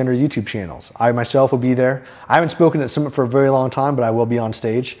instructors you see on their YouTube channels. I myself will be there. I haven't spoken at Summit for a very long time, but I will be on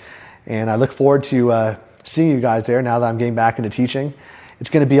stage. And I look forward to seeing you guys there now that I'm getting back into teaching. It's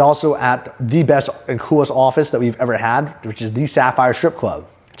going to be also at the best and coolest office that we've ever had, which is the Sapphire Strip Club.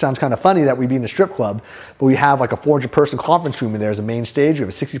 It sounds kind of funny that we'd be in the strip club, but we have like a 400-person conference room in there as a main stage. We have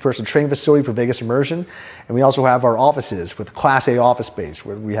a 60-person training facility for Vegas immersion. And we also have our offices with Class A office space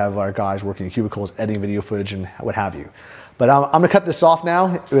where we have our guys working in cubicles, editing video footage and what have you. But I'm going to cut this off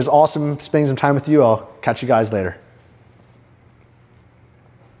now. It was awesome spending some time with you. I'll catch you guys later.